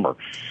 last summer.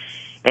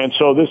 And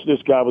so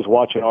this guy was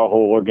watching our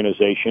whole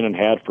organization and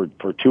had for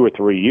 2 or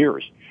 3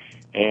 years.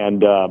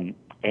 And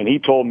he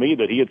told me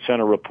that he had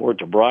sent a report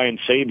to Brian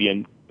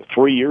Sabian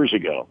 3 years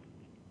ago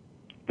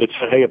that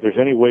said, hey, if there's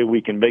any way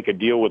we can make a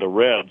deal with the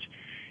Reds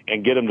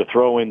and get him to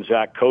throw in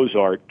Zach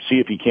Cozart, see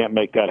if he can't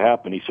make that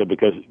happen. He said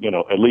because,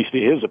 at least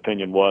his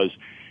opinion was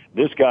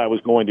this guy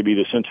was going to be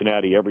the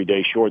Cincinnati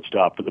everyday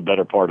shortstop for the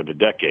better part of a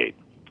decade.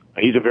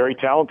 He's a very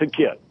talented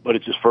kid, but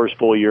it's his first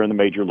full year in the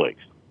major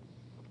leagues.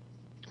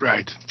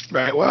 Right.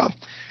 Well,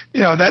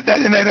 that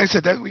and like I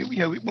said, that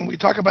when we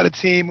talk about a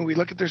team and we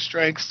look at their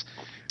strengths,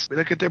 we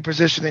look at their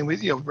positioning,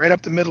 right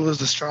up the middle is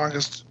the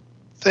strongest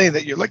thing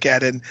that you look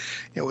at. And,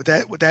 with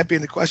that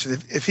being the question,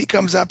 if he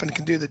comes up and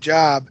can do the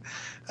job,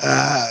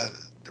 the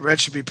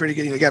Reds should be pretty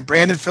good. You got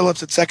Brandon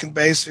Phillips at second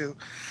base, who,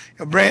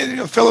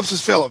 Phillips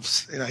is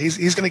Phillips.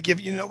 He's going to give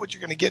what you're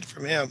going to get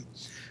from him.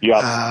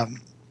 Yeah.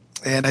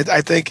 And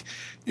I think,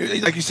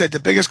 like you said, the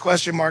biggest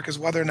question mark is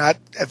whether or not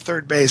at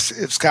third base,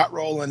 if Scott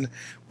Rowland,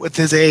 with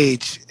his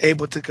age,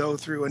 able to go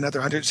through another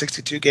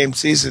 162-game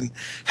season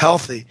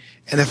healthy,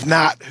 and if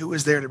not, who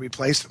is there to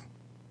replace him?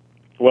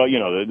 Well,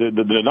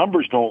 the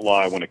numbers don't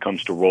lie when it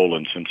comes to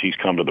Rowland since he's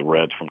come to the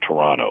Reds from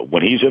Toronto.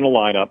 When he's in the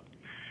lineup,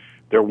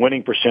 their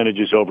winning percentage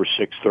is over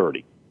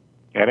 .630.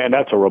 And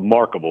that's a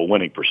remarkable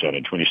winning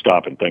percentage when you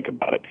stop and think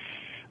about it.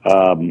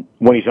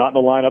 When he's not in the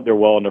lineup, they're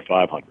well under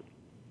 500.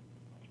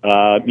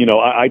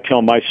 I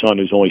tell my son,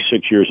 who's only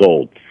 6 years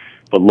old,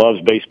 but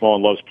loves baseball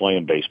and loves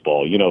playing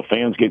baseball.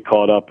 Fans get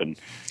caught up and,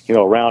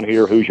 around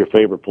here, who's your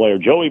favorite player?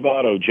 Joey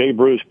Votto, Jay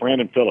Bruce,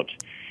 Brandon Phillips.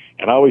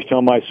 And I always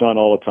tell my son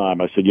all the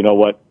time, I said, you know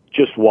what?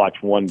 Just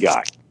watch one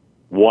guy,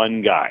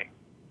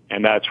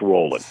 and that's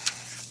Rowland.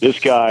 This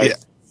guy,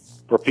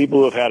 for people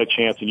who have had a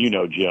chance, and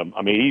Jim,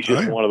 he's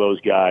just one of those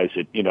guys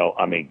that,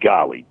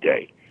 golly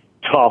day,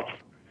 tough,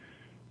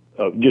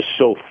 just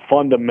so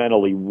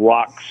fundamentally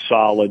rock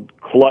solid,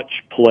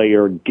 clutch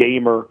player,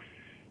 gamer,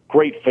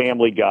 great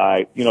family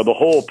guy, the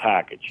whole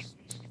package.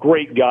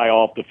 Great guy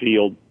off the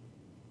field,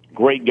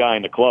 great guy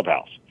in the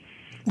clubhouse.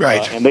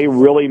 Right. And they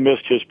really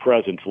missed his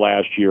presence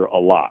last year a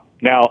lot.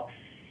 Now,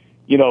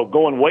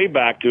 going way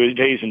back to his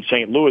days in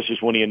St. Louis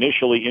is when he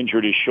initially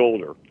injured his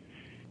shoulder.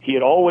 He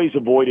had always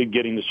avoided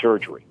getting the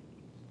surgery.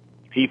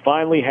 He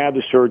finally had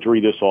the surgery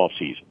this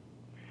offseason.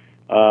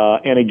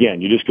 And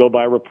again, you just go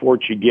by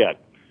reports you get.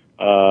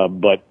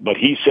 But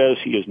he says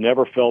he has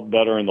never felt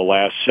better in the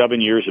last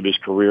 7 years of his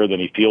career than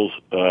he feels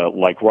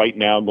like right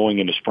now going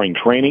into spring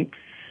training.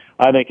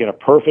 I think in a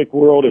perfect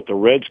world, if the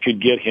Reds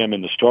could get him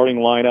in the starting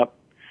lineup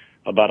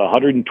about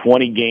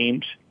 120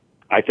 games,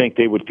 I think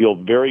they would feel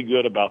very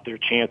good about their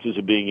chances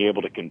of being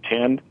able to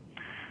contend.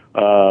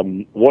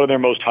 One of their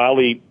most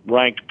highly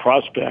ranked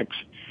prospects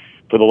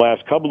for the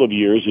last couple of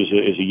years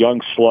is a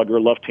young slugger,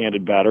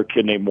 left-handed batter,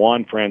 kid named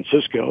Juan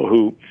Francisco,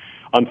 who,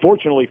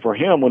 unfortunately for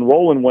him, when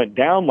Rolen went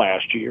down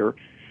last year,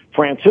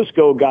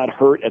 Francisco got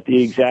hurt at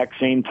the exact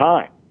same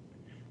time.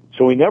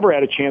 So he never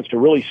had a chance to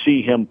really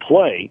see him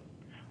play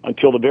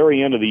until the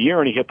very end of the year,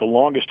 and he hit the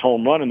longest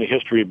home run in the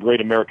history of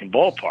Great American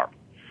Ballpark.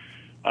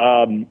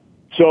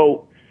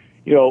 So,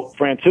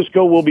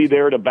 Francisco will be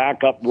there to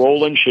back up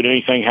Rolen should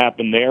anything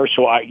happen there.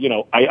 So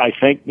I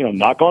think,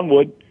 knock on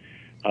wood,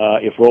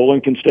 if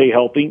Rolen can stay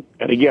healthy,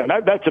 and again,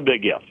 that's a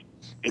big if.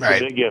 It's a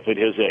big if at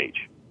his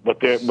age.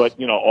 But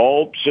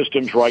all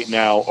systems right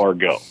now are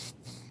go.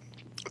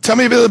 Tell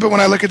me a little bit,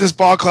 when I look at this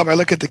ball club, I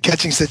look at the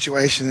catching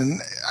situation, and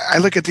I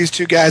look at these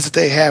two guys that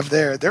they have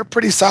there. They're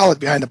pretty solid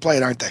behind the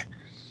plate, aren't they?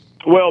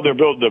 Well, they're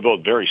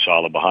both very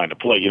solid behind the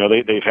plate.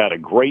 They've had a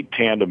great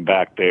tandem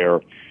back there,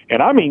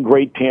 and I mean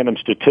great tandem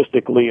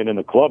statistically and in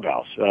the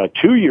clubhouse.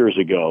 2 years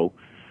ago,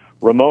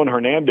 Ramon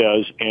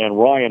Hernandez and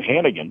Ryan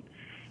Hannigan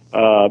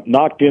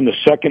knocked in the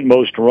second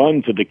most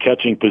runs at the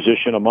catching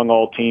position among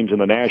all teams in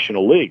the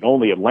National League.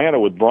 Only Atlanta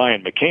with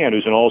Brian McCann,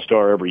 who's an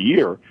all-star every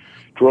year,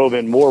 drove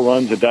in more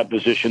runs at that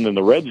position than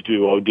the Reds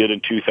duo did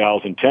in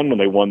 2010 when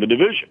they won the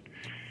division.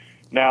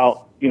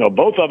 Now,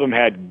 both of them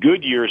had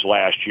good years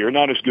last year,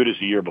 not as good as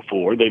the year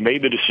before. They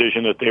made the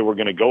decision that they were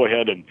going to go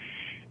ahead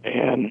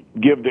and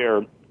give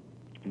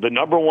the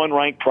number one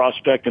ranked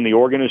prospect in the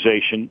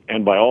organization,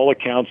 and by all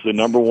accounts, the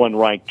number one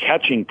ranked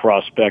catching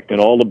prospect in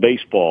all of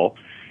baseball,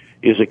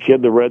 is a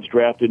kid the Reds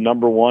drafted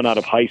number one out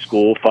of high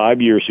school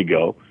 5 years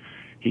ago.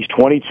 He's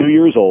 22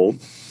 years old.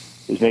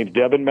 His name's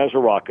Devin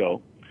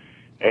Mesoraco.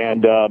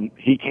 And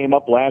he came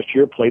up last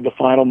year, played the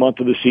final month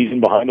of the season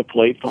behind the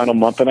plate, final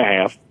month and a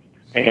half.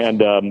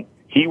 And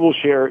he will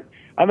share,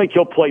 I think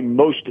he'll play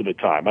most of the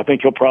time. I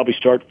think he'll probably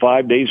start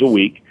 5 days a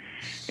week.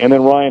 And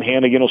then Ryan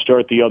Hannigan will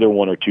start the other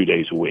 1 or 2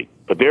 days a week.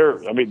 But they're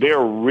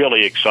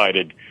really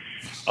excited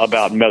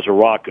about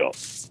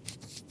Mesoraco.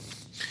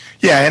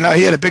 Yeah, and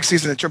he had a big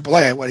season at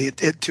AAA. He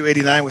hit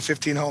 289 with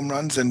 15 home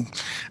runs, and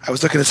I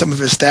was looking at some of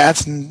his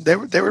stats, and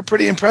they were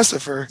pretty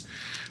impressive for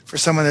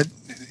someone that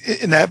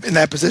in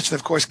that position.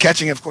 Of course,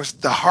 catching,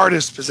 the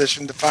hardest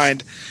position to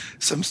find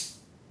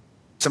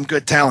some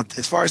good talent.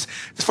 As far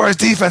as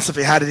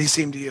defensively, how did he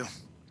seem to you?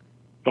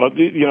 Well,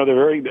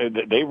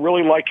 they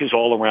really like his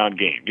all-around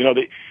game.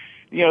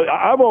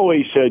 I've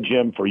always said,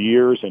 Jim, for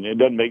years, and it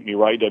doesn't make me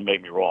right, doesn't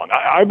make me wrong.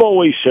 I've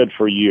always said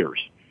for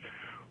years,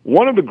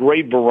 one of the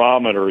great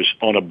barometers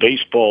on a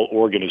baseball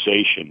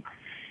organization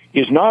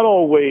is not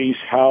always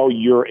how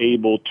you're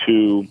able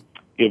to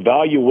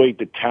evaluate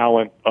the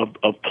talent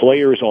of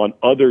players on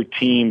other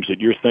teams that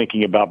you're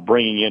thinking about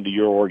bringing into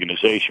your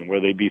organization,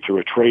 whether they be through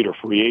a trade or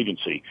free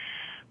agency.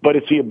 But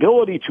it's the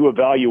ability to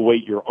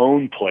evaluate your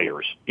own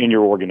players in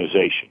your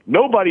organization.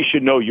 Nobody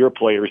should know your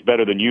players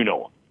better than you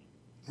know them.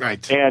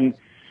 Right. And,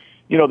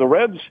 the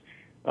Reds,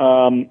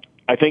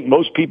 I think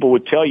most people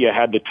would tell you,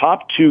 had the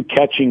top 2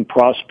 catching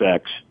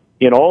prospects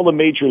in all the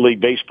Major League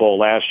Baseball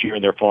last year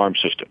in their farm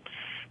system.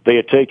 They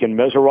had taken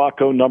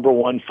Mesoraco number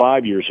 1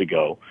 5 years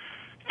ago.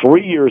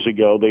 3 years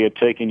ago, they had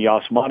taken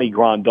Yasmani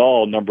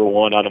Grandal number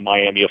 1 out of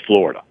Miami of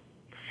Florida.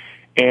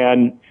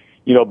 And,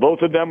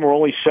 both of them were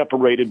only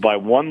separated by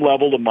 1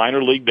 level of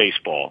minor league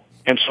baseball.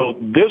 And so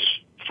this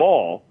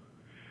fall,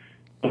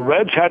 the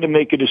Reds had to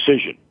make a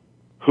decision.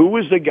 Who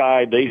was the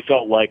guy they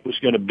felt like was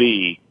going to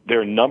be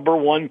their number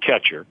 1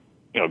 catcher?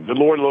 Good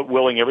Lord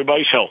willing,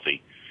 everybody's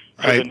healthy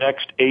for the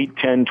next 8,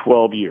 10,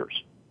 12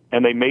 years.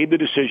 And they made the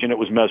decision it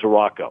was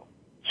Mesoraco.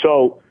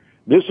 So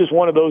this is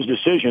one of those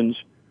decisions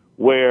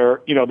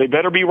where, they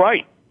better be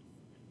right.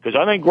 Because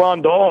I think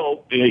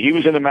Grandal, he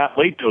was in the Matt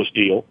Latos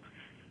deal.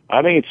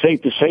 I think it's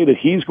safe to say that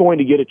he's going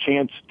to get a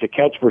chance to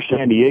catch for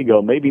San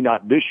Diego, maybe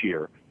not this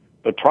year,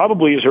 but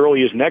probably as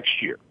early as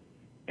next year.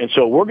 And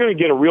so we're going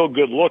to get a real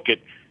good look at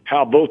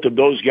how both of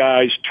those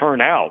guys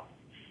turn out.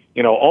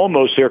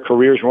 Almost their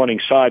careers running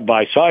side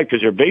by side,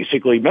 because they're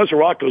basically,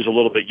 Mesoraco's a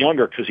little bit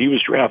younger because he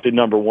was drafted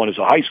number 1 as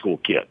a high school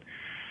kid.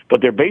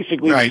 But they're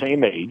basically the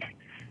same age.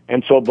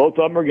 And so both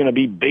of them are going to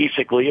be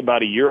basically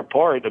about a year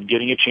apart of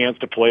getting a chance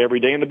to play every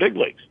day in the big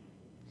leagues.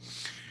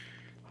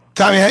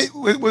 Tommy,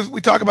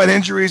 we talk about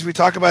injuries. We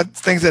talk about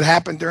things that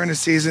happen during the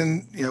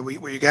season,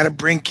 where you got to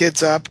bring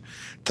kids up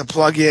to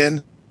plug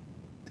in.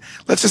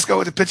 Let's just go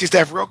with the pitching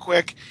staff real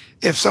quick.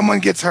 If someone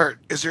gets hurt,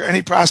 is there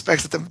any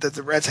prospects that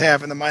the Reds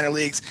have in the minor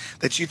leagues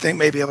that you think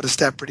may be able to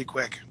step pretty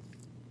quick?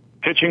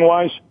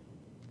 Pitching-wise?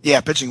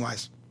 Yeah,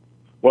 pitching-wise.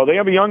 Well, they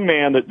have a young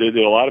man that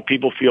a lot of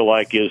people feel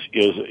like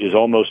is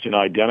almost an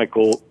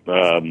identical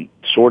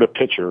sort of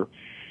pitcher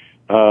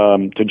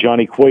to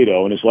Johnny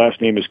Cueto, and his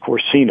last name is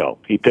Corsino.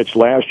 He pitched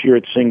last year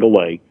at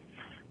Single A,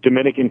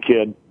 Dominican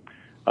kid.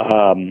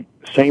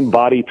 same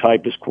body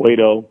type as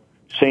Cueto,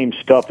 same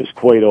stuff as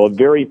Cueto, a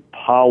very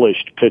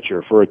polished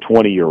pitcher for a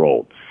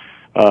 20-year-old.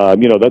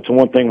 That's the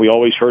one thing we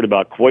always heard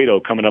about Cueto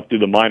coming up through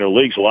the minor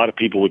leagues. A lot of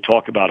people would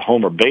talk about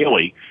Homer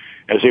Bailey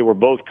as they were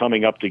both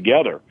coming up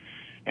together,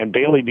 and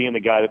Bailey being the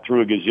guy that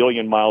threw a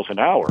gazillion miles an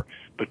hour.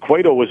 But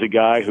Cueto was a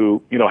guy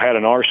who, had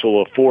an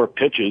arsenal of 4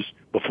 pitches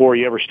before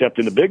he ever stepped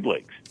in the big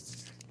leagues.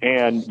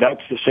 And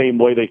that's the same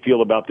way they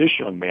feel about this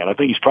young man. I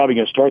think he's probably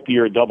going to start the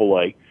year at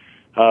Double-A.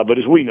 But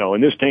as we know, in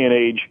this day and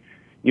age,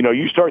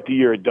 you start the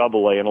year at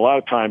Double-A, and a lot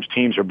of times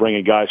teams are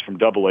bringing guys from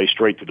Double-A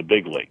straight to the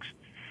big leagues.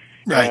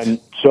 Right.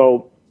 And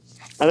so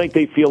I think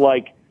they feel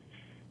like,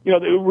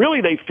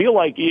 they feel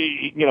like,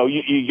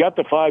 you got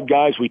the 5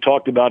 guys we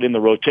talked about in the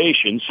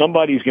rotation.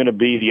 Somebody's going to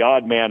be the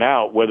odd man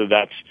out, whether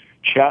that's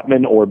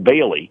Chapman or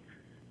Bailey.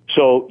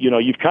 So,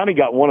 you've kind of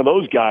got one of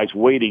those guys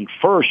waiting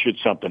first should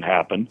something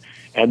happen.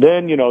 And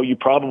then, you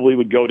probably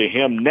would go to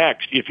him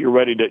next if you're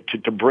ready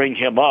to bring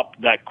him up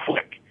that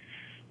quick.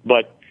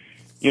 But,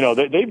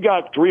 they've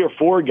got 3 or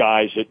 4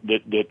 guys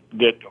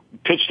that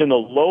pitched in the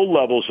low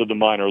levels of the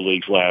minor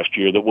leagues last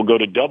year that will go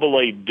to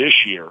Double-A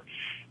this year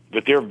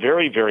that they're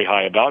very, very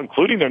high about,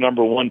 including their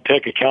number 1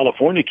 pick, a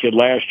California kid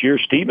last year,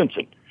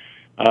 Stevenson.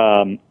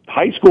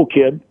 High school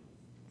kid,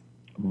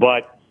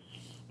 but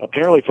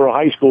apparently for a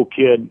high school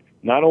kid,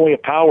 not only a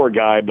power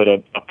guy, but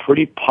a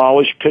pretty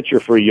polished pitcher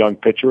for a young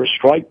pitcher, a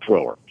strike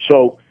thrower.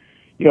 So,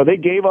 they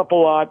gave up a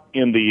lot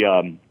in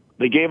the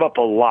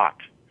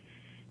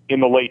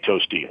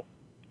Latos deal.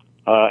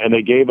 And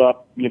they gave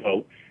up,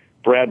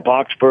 Brad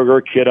Boxberger,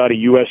 a kid out of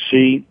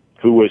USC,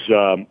 who was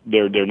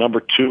their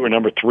number 2 or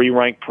number 3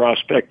 ranked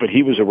prospect, but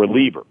he was a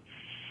reliever.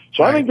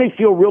 So I think they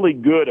feel really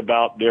good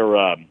about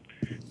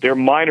their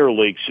minor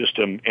league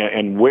system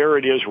and where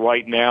it is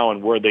right now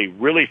and where they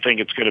really think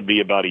it's going to be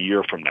about a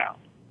year from now.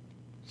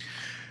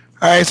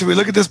 All right, so we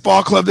look at this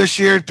ball club this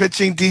year,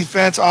 pitching,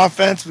 defense,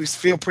 offense. We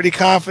feel pretty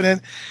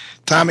confident.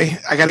 Tommy,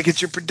 I got to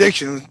get your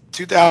prediction.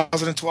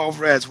 2012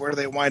 Reds, where do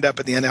they wind up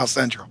in the NL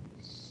Central?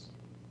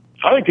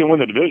 I think they win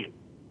the division.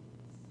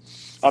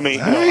 I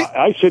mean,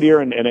 I sit here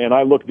and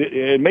I look,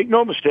 and make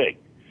no mistake,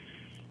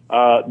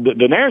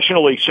 the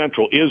National League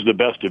Central is the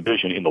best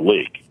division in the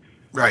league.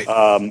 Right.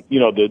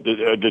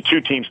 The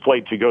 2 teams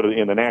played to go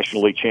in the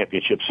National League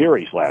Championship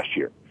Series last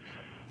year.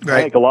 Right.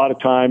 I think a lot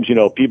of times,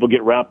 people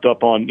get wrapped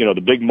up on,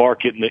 the big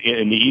market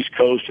in the East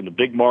Coast and the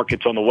big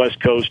markets on the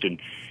West Coast,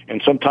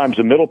 and sometimes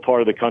the middle part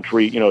of the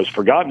country, is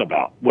forgotten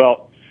about.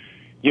 Well,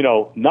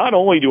 not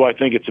only do I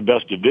think it's the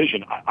best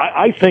division,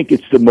 I think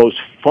it's the most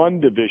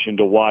fun division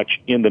to watch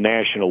in the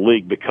National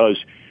League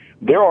because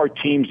there are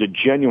teams that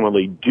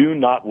genuinely do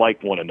not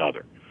like one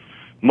another.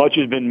 Much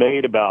has been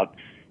made about,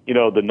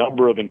 the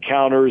number of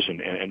encounters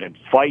and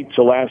fights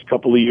the last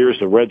couple of years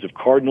the Reds of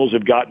Cardinals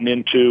have gotten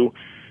into.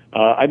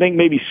 I think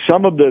maybe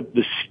some of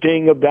the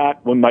sting of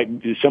that,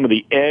 some of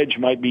the edge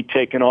might be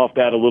taken off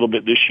that a little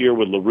bit this year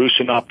with La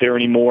Russa not there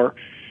anymore.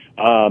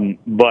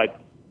 But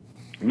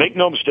make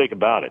no mistake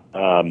about it.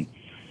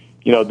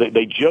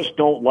 They just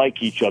don't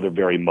like each other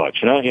very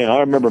much. And I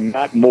remember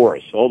Matt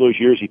Morris, all those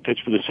years he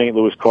pitched for the St.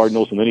 Louis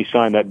Cardinals, and then he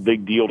signed that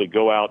big deal to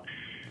go out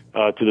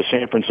to the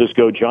San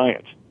Francisco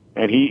Giants.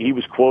 And he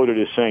was quoted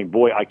as saying,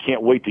 "Boy, I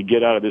can't wait to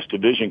get out of this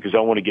division because I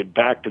want to get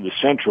back to the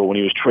Central." When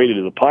he was traded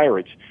to the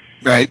Pirates,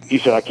 right? He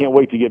said, "I can't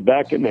wait to get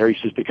back in there." He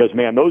says, "Because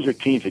man, those are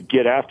teams that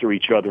get after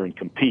each other and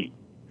compete."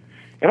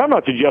 And I'm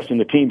not suggesting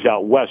the teams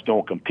out west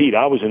don't compete.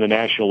 I was in the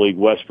National League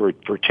West for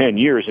 10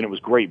 years, and it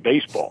was great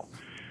baseball.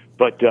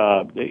 But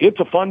it's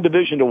a fun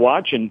division to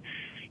watch, and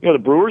the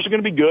Brewers are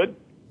going to be good.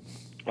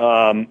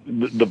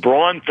 The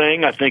Braun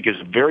thing, I think, is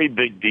a very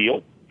big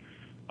deal.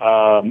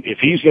 If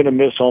he's going to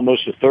miss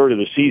almost a third of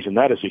the season,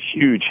 that is a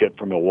huge hit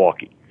for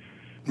Milwaukee.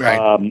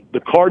 Right. The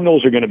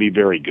Cardinals are going to be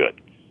very good.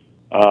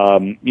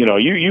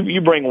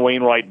 You bring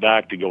Wainwright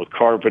back to go with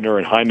Carpenter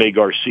and Jaime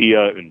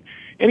Garcia, and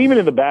even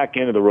in the back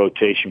end of the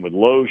rotation with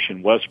Loesch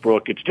and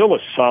Westbrook, it's still a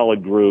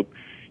solid group.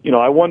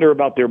 I wonder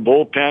about their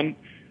bullpen.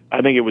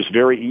 I think it was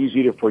very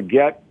easy to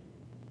forget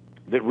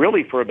that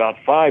really for about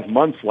 5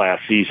 months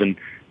last season,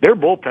 their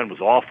bullpen was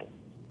awful.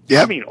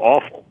 Yep. I mean,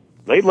 awful.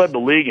 They led the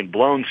league in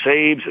blown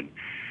saves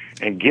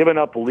and given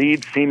up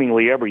leads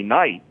seemingly every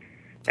night.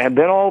 And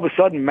then all of a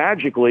sudden,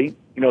 magically,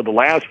 the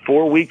last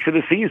 4 weeks of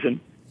the season,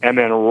 and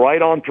then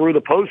right on through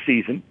the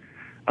postseason,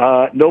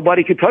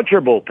 nobody could touch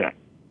their bullpen.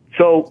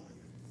 So,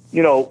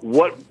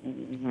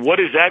 what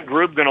is that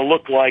group going to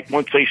look like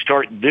once they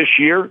start this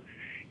year?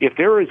 If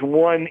there is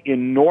one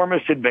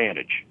enormous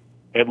advantage,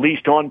 at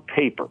least on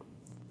paper,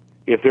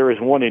 if there is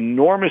one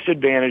enormous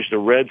advantage the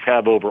Reds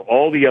have over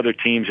all the other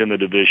teams in the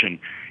division,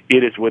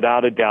 it is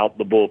without a doubt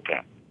the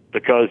bullpen.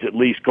 Because at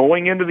least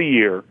going into the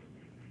year,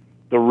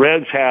 the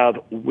Reds have,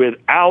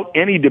 without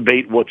any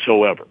debate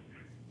whatsoever,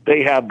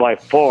 they have by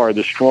far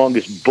the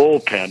strongest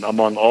bullpen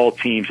among all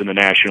teams in the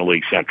National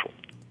League Central.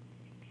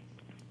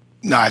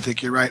 No, I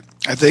think you're right.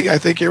 I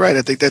think you're right.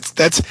 I think that's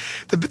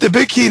the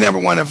big key. Number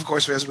one, of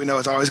course, as we know,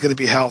 is always going to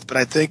be health. But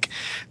I think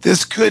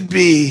this could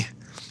be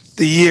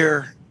the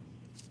year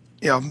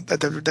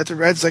that the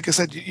Reds, like I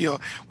said,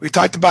 we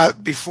talked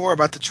about before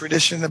about the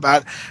tradition,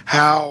 about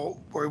how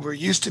we're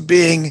used to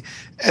being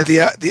at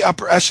the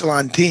upper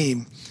echelon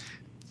team.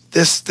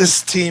 This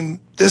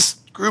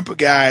group of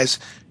guys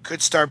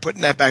could start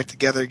putting that back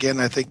together again.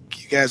 I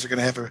think you guys are going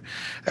to have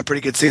a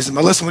pretty good season.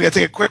 But listen, we got to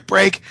take a quick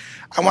break.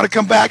 I want to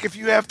come back if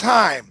you have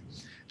time,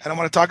 and I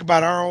want to talk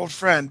about our old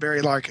friend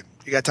Barry Larkin.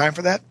 You got time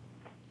for that?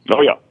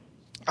 Oh yeah.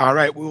 All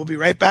right, we will be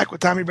right back with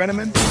Thom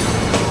Brennaman.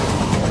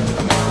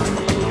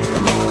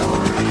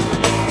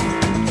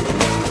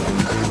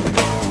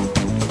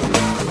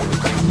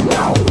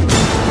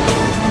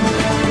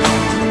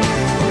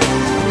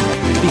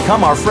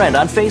 Become our friend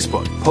on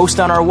Facebook. Post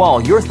on our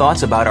wall your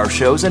thoughts about our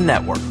shows and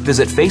network.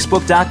 Visit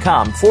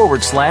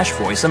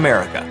facebook.com/Voice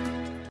America.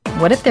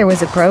 What if there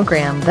was a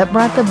program that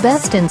brought the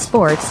best in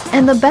sports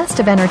and the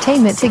best of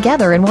entertainment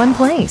together in one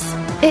place?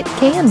 It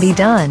can be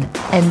done,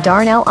 and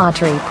Darnell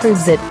Autry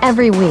proves it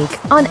every week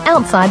on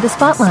Outside the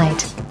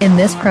Spotlight. In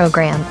this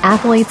program,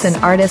 athletes and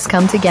artists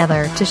come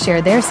together to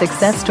share their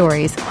success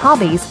stories,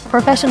 hobbies,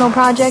 professional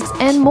projects,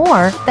 and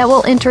more that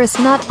will interest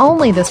not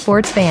only the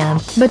sports fan,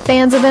 but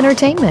fans of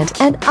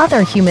entertainment and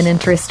other human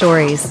interest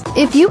stories.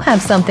 If you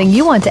have something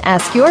you want to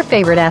ask your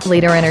favorite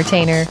athlete or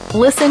entertainer,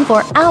 listen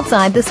for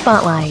Outside the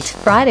Spotlight,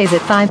 Fridays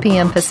at 5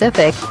 p.m.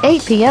 Pacific,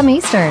 8 p.m.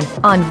 Eastern,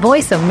 on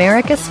Voice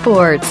America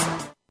Sports.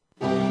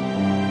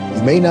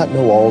 You may not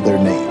know all their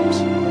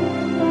names,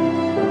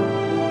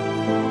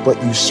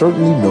 but you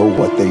certainly know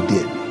what they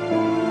did.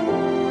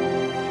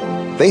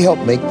 They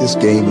helped make this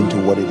game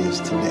into what it is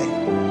today.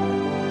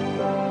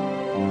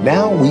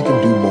 Now we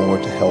can do more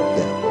to help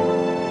them.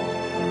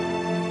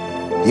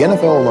 The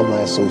NFL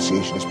Alumni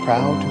Association is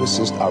proud to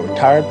assist our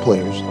retired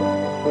players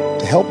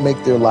to help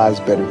make their lives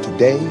better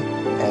today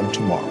and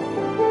tomorrow.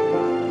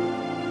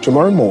 To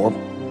learn more,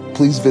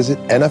 please visit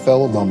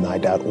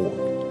NFLalumni.org.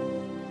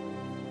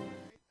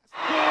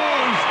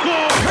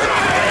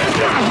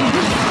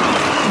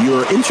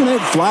 Your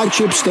internet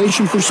flagship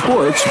station for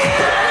sports.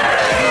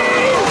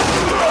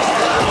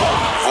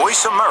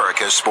 Voice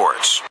America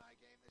Sports.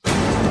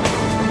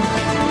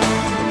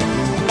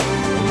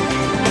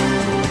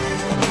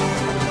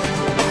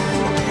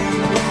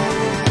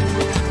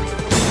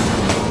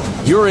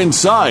 You're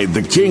inside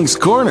the King's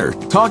Corner,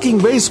 talking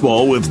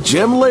baseball with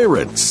Jim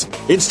Leyritz.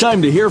 It's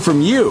time to hear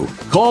from you.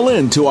 Call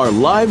in to our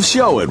live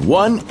show at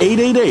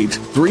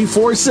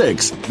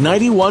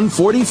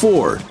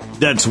 1-888-346-9144.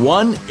 That's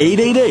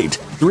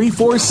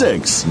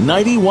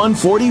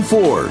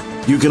 1-888-346-9144.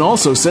 You can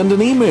also send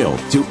an email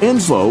to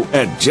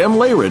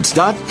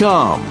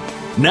info@jimleyritz.com.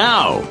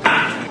 Now,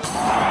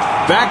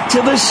 back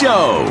to the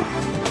show.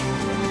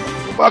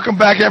 Welcome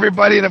back,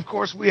 everybody. And, of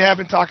course, we have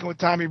been talking with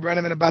Thom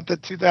Brennaman about the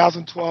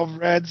 2012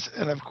 Reds.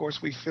 And, of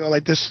course, we feel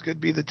like this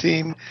could be the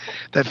team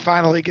that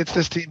finally gets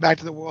this team back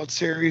to the World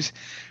Series.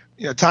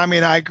 Tommy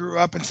and I grew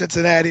up in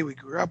Cincinnati. We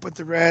grew up with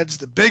the Reds,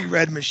 the big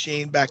red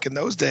machine back in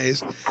those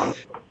days.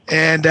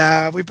 And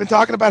we've been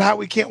talking about how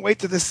we can't wait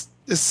till this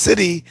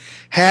city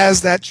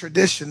has that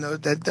tradition,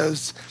 that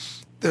those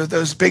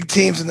big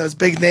teams and those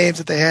big names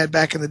that they had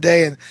back in the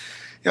day. And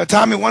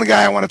Tommy, one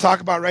guy I want to talk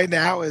about right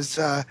now is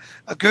a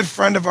good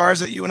friend of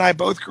ours that you and I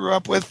both grew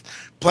up with,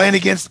 playing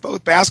against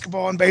both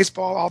basketball and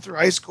baseball all through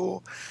high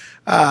school,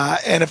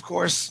 and of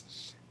course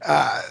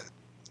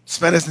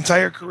spent his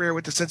entire career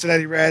with the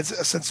Cincinnati Reds,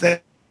 a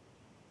Cincinnati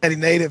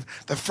native,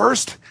 the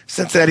first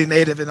Cincinnati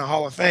native in the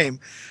Hall of Fame.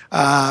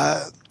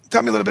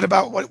 Tell me a little bit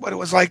about what it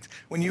was like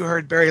when you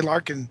heard Barry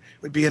Larkin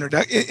would be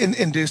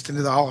induced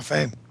into the Hall of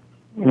Fame.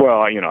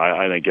 Well,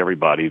 I think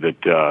everybody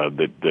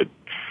that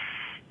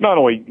not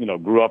only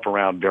grew up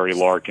around Barry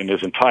Larkin,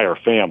 his entire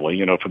family.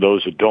 For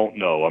those that don't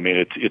know, I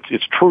mean,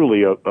 it's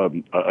truly a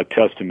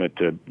testament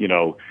to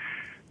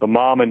the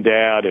mom and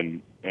dad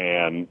and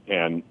them.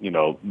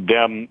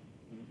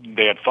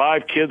 They had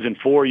 5 kids in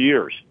 4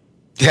 years.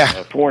 Yeah,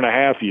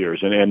 4.5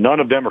 years, and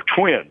none of them are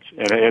twins.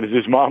 And as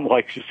his mom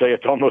likes to say,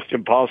 it's almost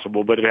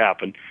impossible, but it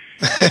happened.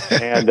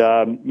 And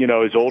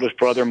his oldest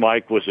brother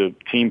Mike was a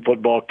team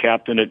football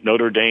captain at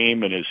Notre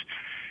Dame, and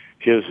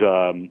his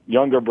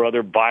younger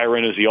brother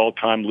Byron is the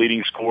all-time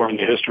leading scorer in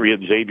the history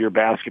of Xavier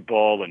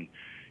basketball. And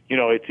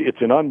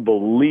it's an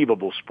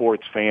unbelievable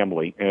sports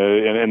family.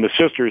 And the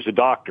sister is a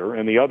doctor,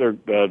 and the other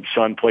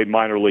son played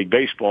minor league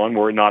baseball. And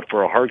were it not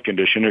for a heart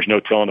condition, there's no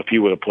telling if he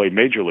would have played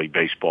major league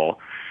baseball.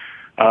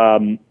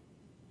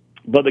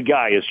 But the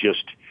guy is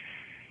just,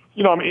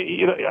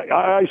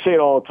 I say it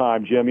all the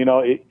time, Jim,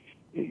 the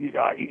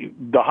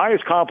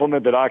highest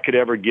compliment that I could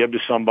ever give to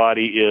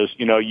somebody is,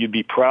 you'd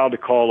be proud to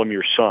call him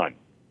your son,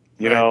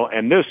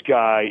 and this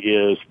guy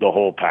is the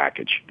whole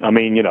package. I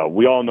mean,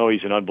 we all know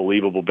he's an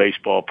unbelievable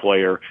baseball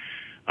player,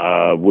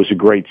 was a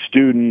great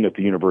student at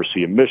the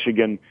University of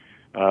Michigan.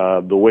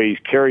 The way he's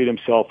carried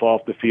himself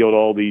off the field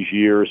all these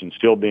years and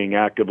still being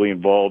actively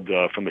involved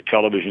from the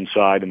television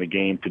side in the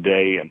game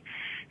today.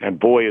 And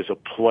boy, as a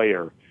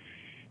player,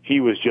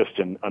 he was just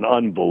an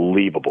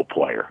unbelievable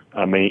player.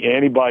 I mean,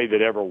 anybody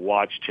that ever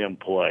watched him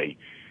play,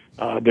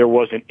 there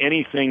wasn't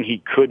anything he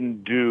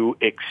couldn't do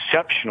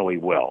exceptionally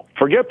well.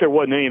 Forget there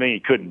wasn't anything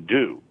he couldn't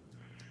do.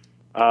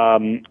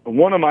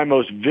 One of my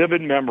most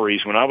vivid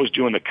memories when I was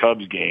doing the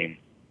Cubs game,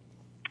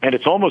 and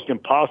it's almost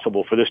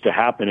impossible for this to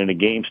happen in a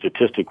game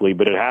statistically,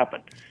 but it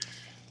happened.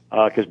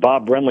 Because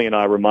Bob Brenly and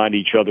I remind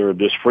each other of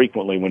this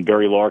frequently when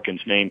Barry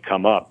Larkin's name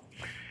come up.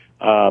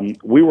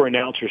 We were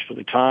announcers for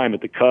the time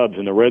at the Cubs,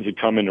 and the Reds had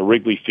come into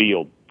Wrigley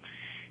Field.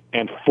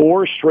 And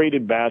 4 straight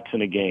at-bats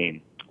in a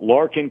game,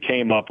 Larkin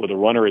came up with a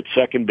runner at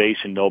second base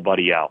and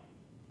nobody out.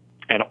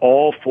 And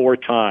all 4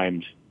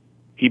 times,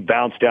 he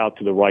bounced out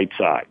to the right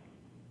side.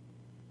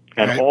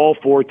 And all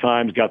 4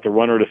 times got the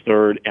runner to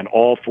third, and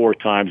all 4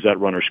 times that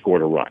runner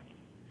scored a run.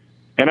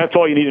 And that's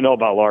all you need to know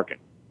about Larkin.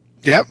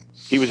 Yep.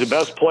 He was the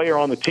best player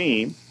on the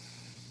team,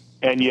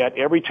 and yet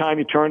every time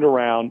you turned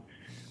around,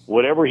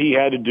 whatever he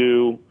had to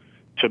do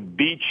to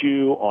beat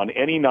you on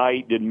any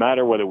night, didn't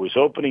matter whether it was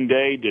opening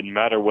day, didn't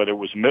matter whether it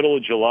was middle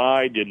of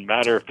July, didn't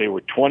matter if they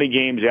were 20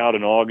 games out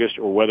in August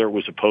or whether it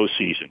was a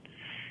postseason.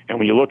 And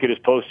when you look at his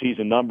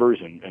postseason numbers,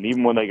 and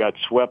even when they got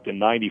swept in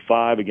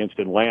 95 against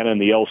Atlanta in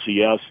the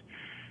LCS,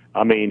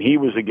 I mean, he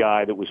was a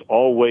guy that was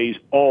always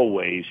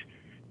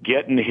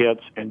getting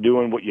hits and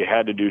doing what you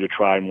had to do to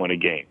try and win a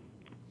game.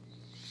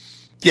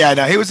 Yeah,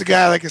 no, he was a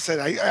guy, like I said,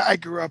 I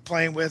grew up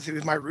playing with. He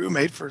was my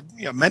roommate for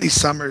many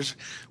summers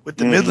with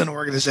the Midland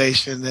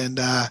organization. And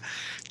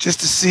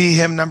just to see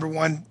him, number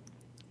one,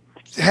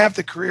 have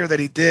the career that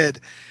he did.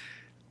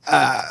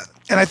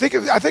 And I think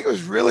it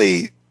was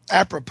really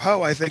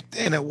apropos, I think,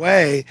 in a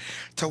way,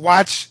 to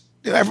watch.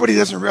 Everybody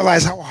doesn't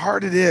realize how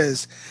hard it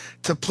is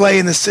to play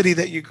in the city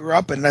that you grew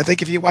up in. And I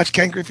think if you watch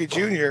Ken Griffey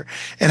Jr.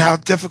 and how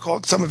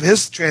difficult some of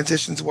his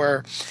transitions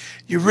were,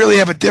 you really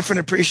have a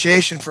different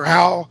appreciation for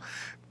how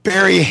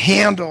Barry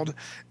handled,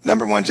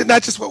 number one,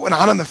 not just what went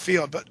on the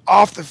field, but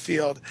off the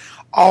field,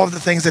 all of the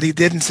things that he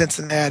did in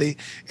Cincinnati,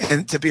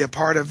 and to be a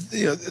part of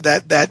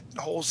that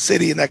whole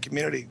city and that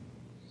community.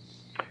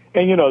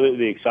 And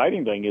the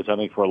exciting thing is, I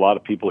think for a lot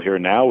of people here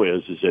now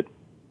is that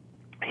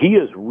he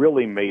has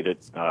really made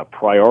it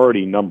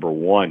priority number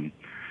one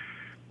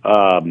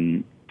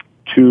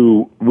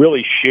to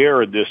really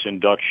share this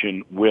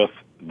induction with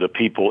the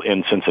people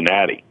in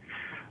Cincinnati.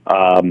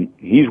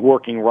 He's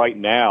working right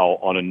now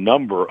on a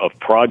number of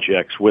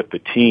projects with the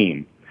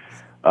team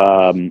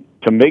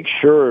to make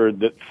sure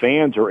that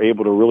fans are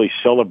able to really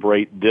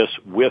celebrate this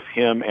with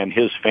him and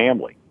his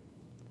family.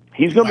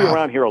 He's going to be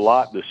around here a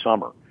lot this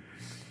summer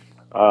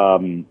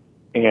and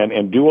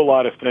do a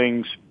lot of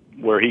things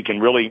where he can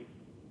really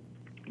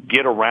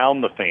get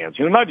around the fans.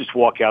 Not just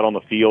walk out on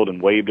the field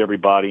and wave to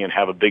everybody and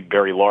have a big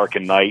Barry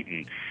Larkin night.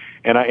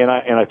 And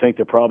I think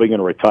they're probably going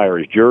to retire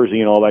his jersey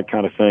and all that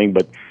kind of thing.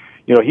 But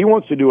he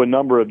wants to do a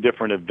number of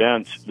different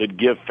events that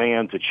give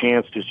fans a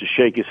chance just to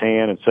shake his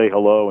hand and say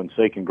hello and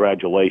say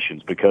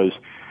congratulations. Because,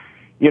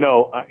 you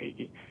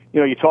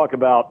talk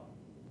about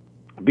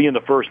being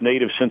the first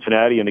native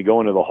Cincinnatian to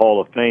go into the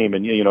Hall of Fame,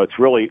 and it's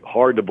really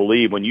hard to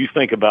believe when you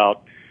think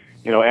about,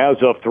 as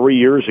of 3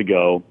 years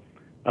ago,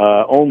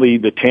 only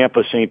the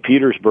Tampa, St.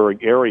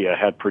 Petersburg area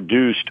had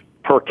produced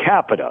per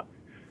capita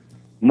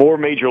more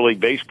Major League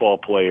Baseball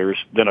players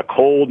than a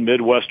cold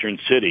Midwestern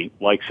city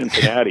like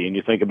Cincinnati. And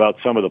you think about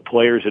some of the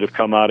players that have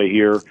come out of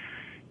here.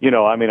 You're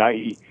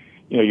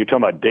talking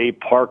about Dave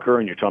Parker,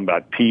 and you're talking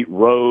about Pete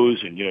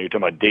Rose, and you're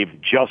talking about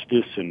David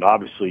Justice, and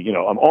obviously,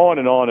 I'm on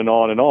and on and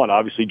on and on.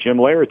 Obviously, Jim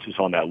Leyritz is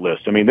on that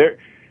list. I mean,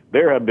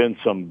 there have been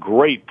some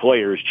great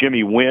players,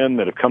 Jimmy Wynn,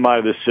 that have come out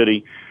of this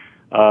city.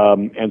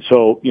 And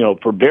so,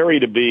 for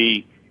Barry to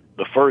be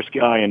the first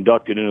guy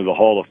inducted into the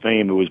Hall of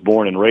Fame who was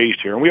born and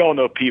raised here, and we all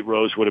know Pete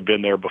Rose would have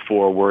been there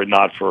before were it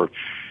not for,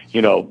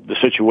 the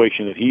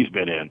situation that he's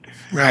been in.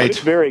 Right. But it's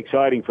very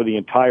exciting for the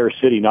entire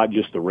city, not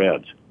just the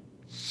Reds.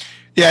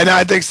 Yeah, no,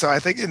 I think so. I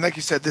think, and like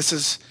you said,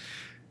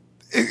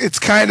 it's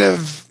kind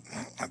of,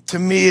 to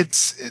me,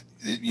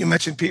 you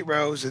mentioned Pete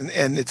Rose,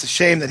 and it's a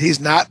shame that he's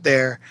not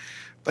there,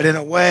 but in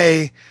a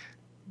way,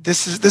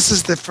 this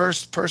is the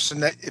first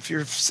person that if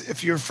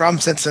you're from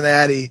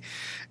Cincinnati,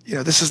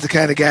 this is the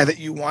kind of guy that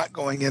you want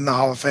going in the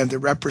Hall of Fame to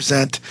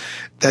represent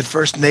that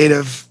first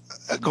native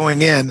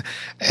going in,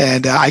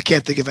 and I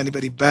can't think of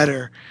anybody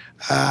better.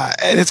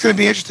 And it's going to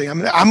be interesting.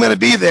 I'm going to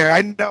be there.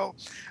 I know.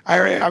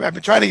 I've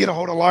been trying to get a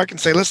hold of Lark and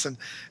say, listen,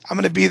 I'm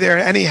going to be there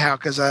anyhow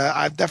because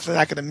I'm definitely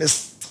not going to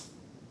miss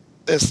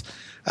this.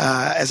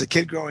 As a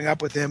kid growing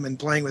up with him and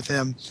playing with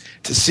him,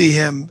 to see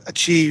him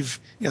achieve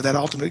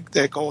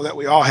that goal that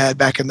we all had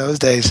back in those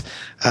days.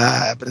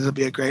 But it'll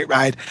be a great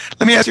ride.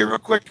 Let me ask you a real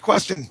quick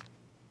question.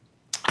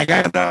 I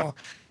got to know,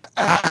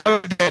 how's your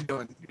dad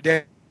doing?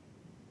 Your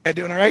dad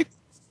doing all right?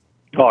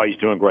 Oh, he's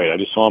doing great. I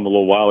just saw him a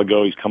little while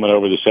ago. He's coming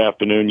over this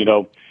afternoon.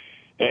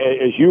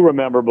 As you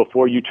remember,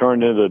 before you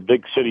turned into the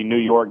big city New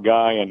York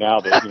guy and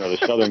now the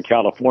Southern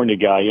California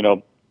guy,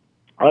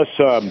 us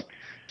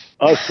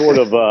sort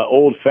of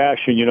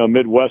old-fashioned,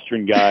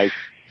 Midwestern guys,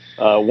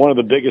 one of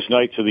the biggest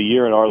nights of the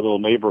year in our little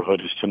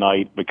neighborhood is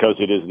tonight because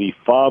it is the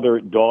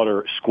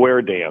father-daughter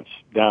square dance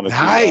down at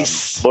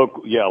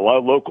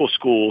the local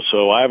school.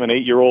 So I have an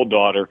 8-year-old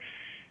daughter,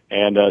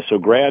 and so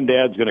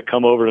Granddad's going to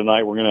come over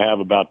tonight. We're going to have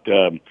about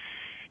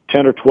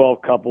 10 or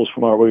 12 couples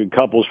from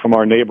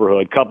our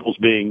neighborhood, couples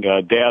being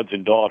dads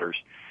and daughters,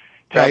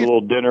 to have a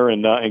little dinner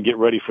and get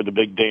ready for the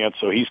big dance.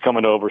 So he's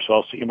coming over, so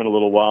I'll see him in a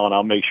little while, and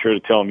I'll make sure to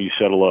tell him you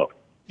said hello.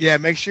 Yeah,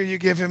 make sure you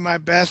give him my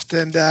best.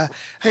 And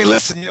hey,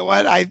 listen, you know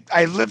what?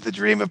 I lived the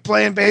dream of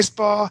playing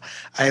baseball.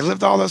 I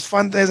lived all those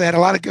fun days. I had a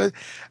lot of good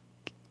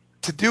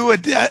to do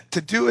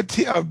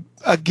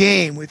a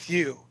game with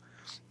you.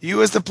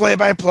 You as the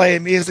play-by-play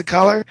and me as the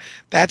color.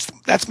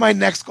 That's my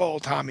next goal,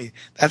 Tommy.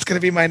 That's going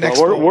to be my next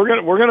goal. We're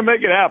gonna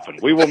make it happen.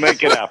 We will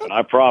make it happen.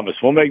 I promise.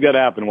 We'll make that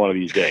happen one of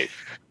these days.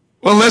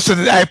 Well, listen,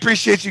 I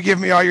appreciate you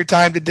giving me all your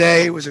time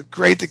today. It was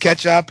great to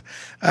catch up.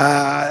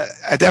 I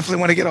definitely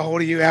want to get a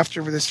hold of you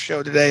after this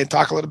show today and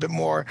talk a little bit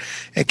more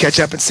and catch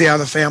up and see how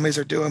the families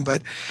are doing.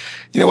 But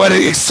you know what?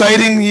 An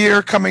exciting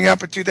year coming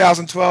up in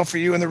 2012 for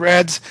you and the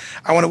Reds.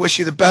 I want to wish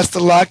you the best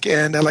of luck.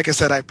 And like I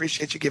said, I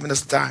appreciate you giving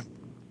us the time.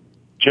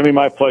 Jimmy,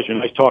 my pleasure.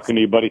 Nice talking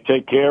to you, buddy.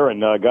 Take care,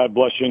 and God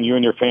bless you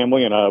and your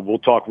family, and we'll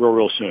talk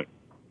real soon.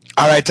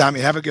 All right,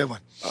 Tommy. Have a good one.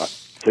 All right.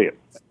 See you.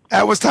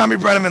 That was Thom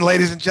Brennaman,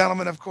 ladies and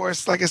gentlemen. Of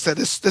course, like I said,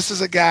 this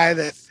is a guy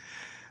that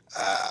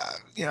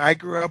I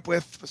grew up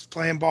with, was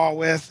playing ball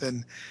with,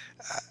 and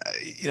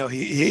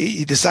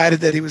he decided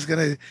that he was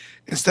going to,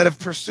 instead of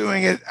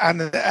pursuing it on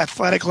the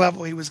athletic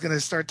level, he was going to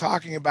start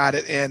talking about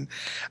it. And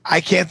I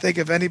can't think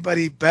of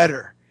anybody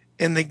better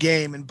in the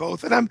game in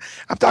both. And I'm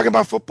talking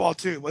about football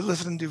too. We're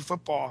listening to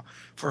football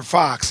for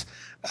Fox.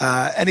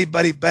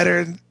 Anybody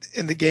better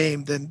in the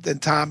game than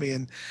Tommy?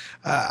 And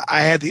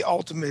I had the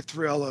ultimate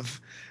thrill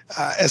of.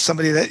 As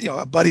somebody that,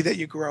 a buddy that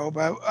you grow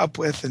up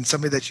with and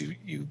somebody that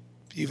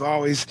you've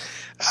always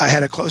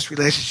had a close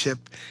relationship,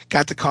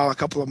 got to call a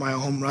couple of my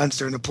home runs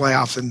during the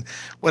playoffs, and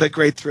what a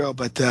great thrill.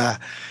 But,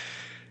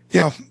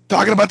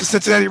 talking about the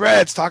Cincinnati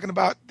Reds, talking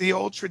about the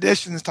old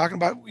traditions, talking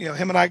about,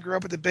 him and I grew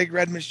up with the Big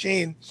Red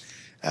Machine.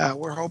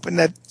 We're hoping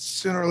that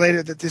sooner or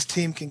later that this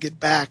team can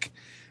get back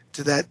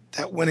to that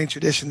winning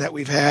tradition that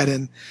we've had.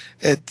 And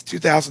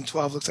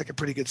 2012 looks like a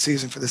pretty good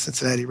season for the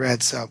Cincinnati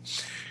Reds. So,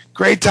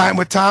 great time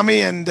with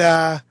Tommy, and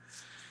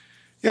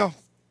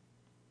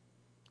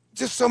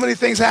just so many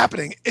things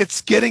happening. It's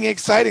getting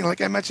exciting,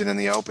 like I mentioned in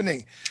the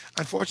opening.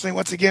 Unfortunately,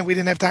 once again, we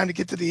didn't have time to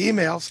get to the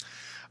emails,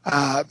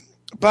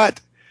 but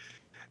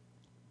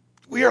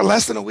we are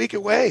less than a week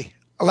away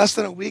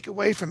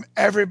from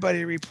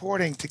everybody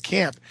reporting to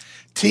camp.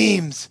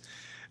 Teams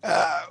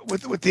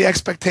with the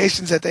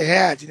expectations that they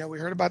had. We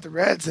heard about the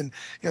Reds, and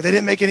they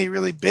didn't make any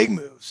really big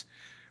moves.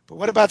 But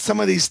what about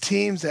some of these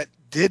teams that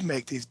did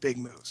make these big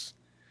moves?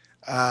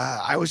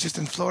 I was just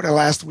in Florida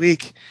last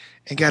week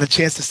and got a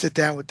chance to sit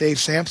down with Dave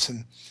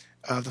Sampson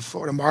of the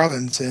Florida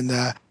Marlins. And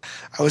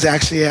I was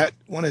actually at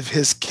one of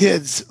his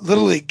kids'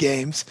 Little League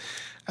games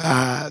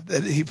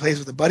that he plays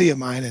with a buddy of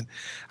mine. And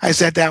I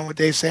sat down with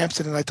Dave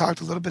Sampson and I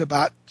talked a little bit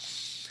about,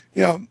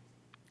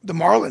 the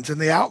Marlins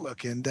and the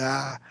outlook. And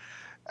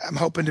I'm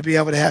hoping to be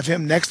able to have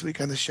him next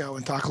week on the show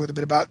and talk a little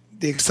bit about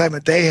the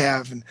excitement they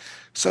have and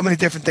so many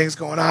different things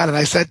going on. And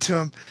I said to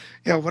him,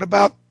 what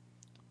about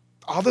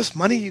all this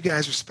money you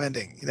guys are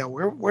spending,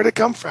 where'd it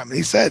come from? And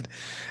he said,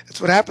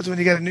 it's what happens when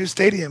you get a new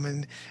stadium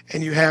and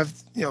you have,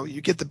 you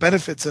get the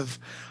benefits of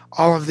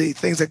all of the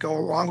things that go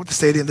along with the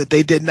stadium that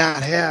they did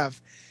not have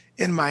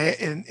in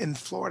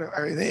Florida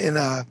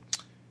or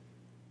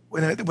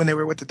when they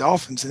were with the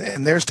Dolphins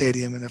in their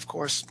stadium. And of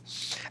course,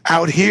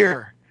 out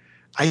here,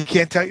 I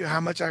can't tell you how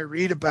much I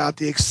read about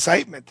the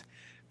excitement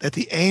that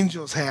the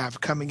Angels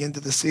have coming into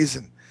the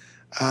season.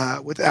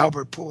 With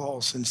Albert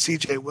Pujols and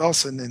C.J.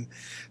 Wilson and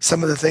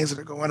some of the things that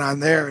are going on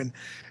there. And,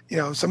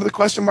 some of the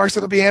question marks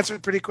that will be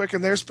answered pretty quick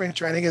in their spring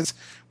training is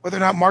whether or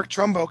not Mark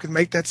Trumbo can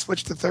make that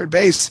switch to third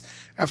base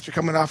after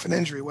coming off an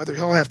injury, whether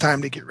he'll have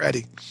time to get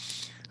ready.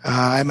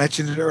 I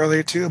mentioned it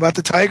earlier, too, about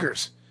the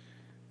Tigers.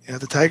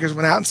 The Tigers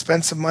went out and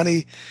spent some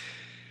money.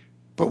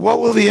 But what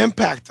will the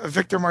impact of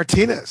Victor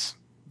Martinez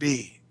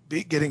be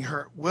getting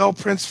hurt? Will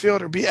Prince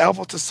Fielder be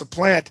able to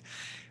supplant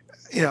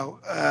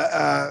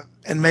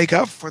and make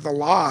up for the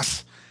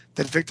loss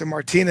that Victor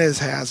Martinez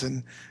has,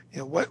 and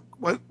what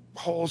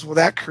holes will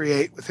that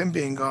create with him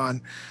being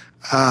gone?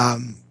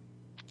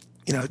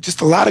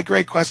 Just a lot of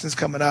great questions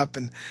coming up,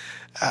 and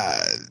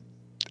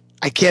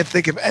I can't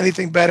think of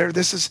anything better.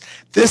 This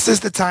is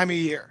the time of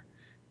year.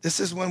 This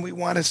is when we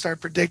want to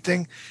start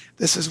predicting.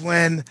 This is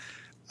when,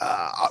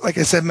 like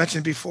I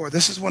mentioned before,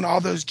 this is when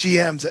all those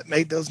GMs that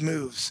made those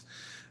moves,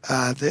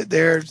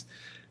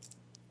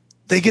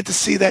 they get to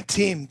see that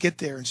team get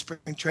there in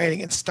spring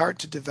training and start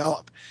to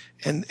develop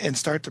and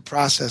start the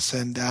process.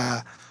 And,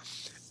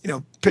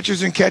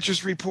 pitchers and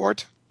catchers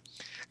report.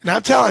 And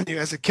I'm telling you,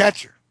 as a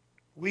catcher,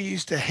 we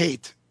used to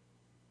hate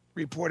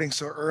reporting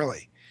so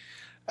early.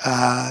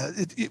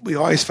 We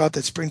always felt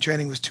that spring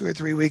training was 2 or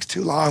 3 weeks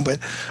too long. But,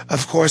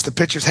 of course, the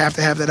pitchers have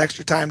to have that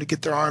extra time to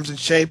get their arms in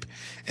shape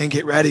and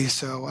get ready.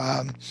 So,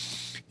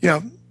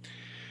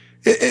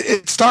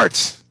 it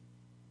starts.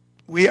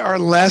 We are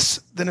less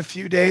than a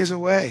few days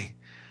away.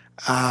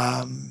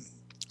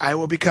 I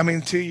will be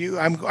coming to you.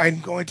 I'm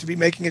going to be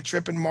making a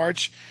trip in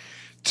March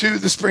to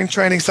the spring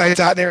training sites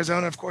out in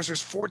Arizona. Of course,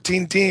 there's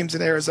 14 teams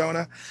in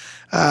Arizona,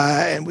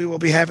 and we will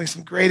be having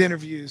some great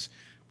interviews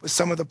with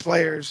some of the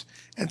players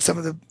and some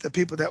of the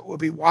people that will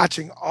be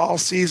watching all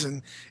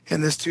season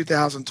in this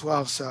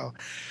 2012. So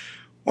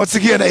once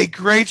again, a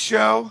great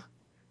show.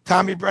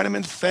 Thom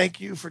Brennaman, thank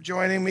you for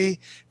joining me.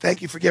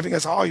 Thank you for giving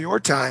us all your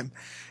time.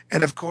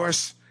 And of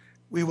course,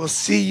 we will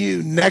see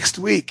you next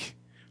week,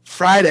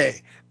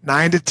 Friday,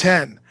 9 to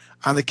 10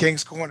 on the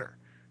King's Corner.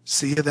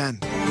 See you then.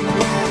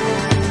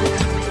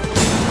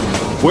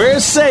 We're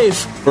safe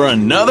for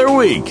another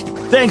week.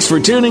 Thanks for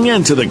tuning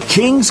in to the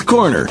King's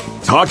Corner,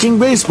 talking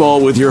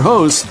baseball with your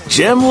host,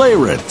 Jim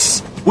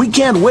Leyritz. We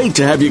can't wait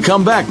to have you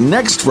come back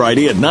next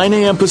Friday at 9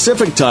 a.m.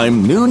 Pacific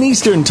Time, noon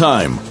Eastern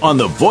Time on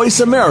the Voice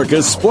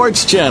America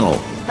Sports Channel.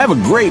 Have a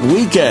great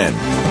weekend.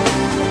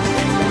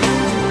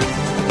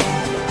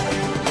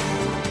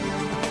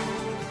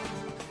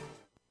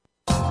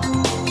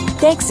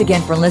 Thanks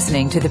again for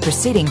listening to the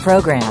preceding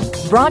program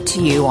brought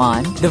to you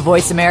on the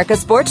Voice America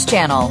Sports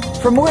Channel.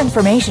 For more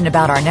information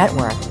about our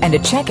network and to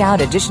check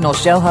out additional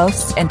show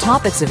hosts and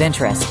topics of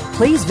interest,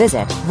 please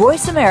visit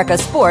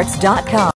voiceamericasports.com.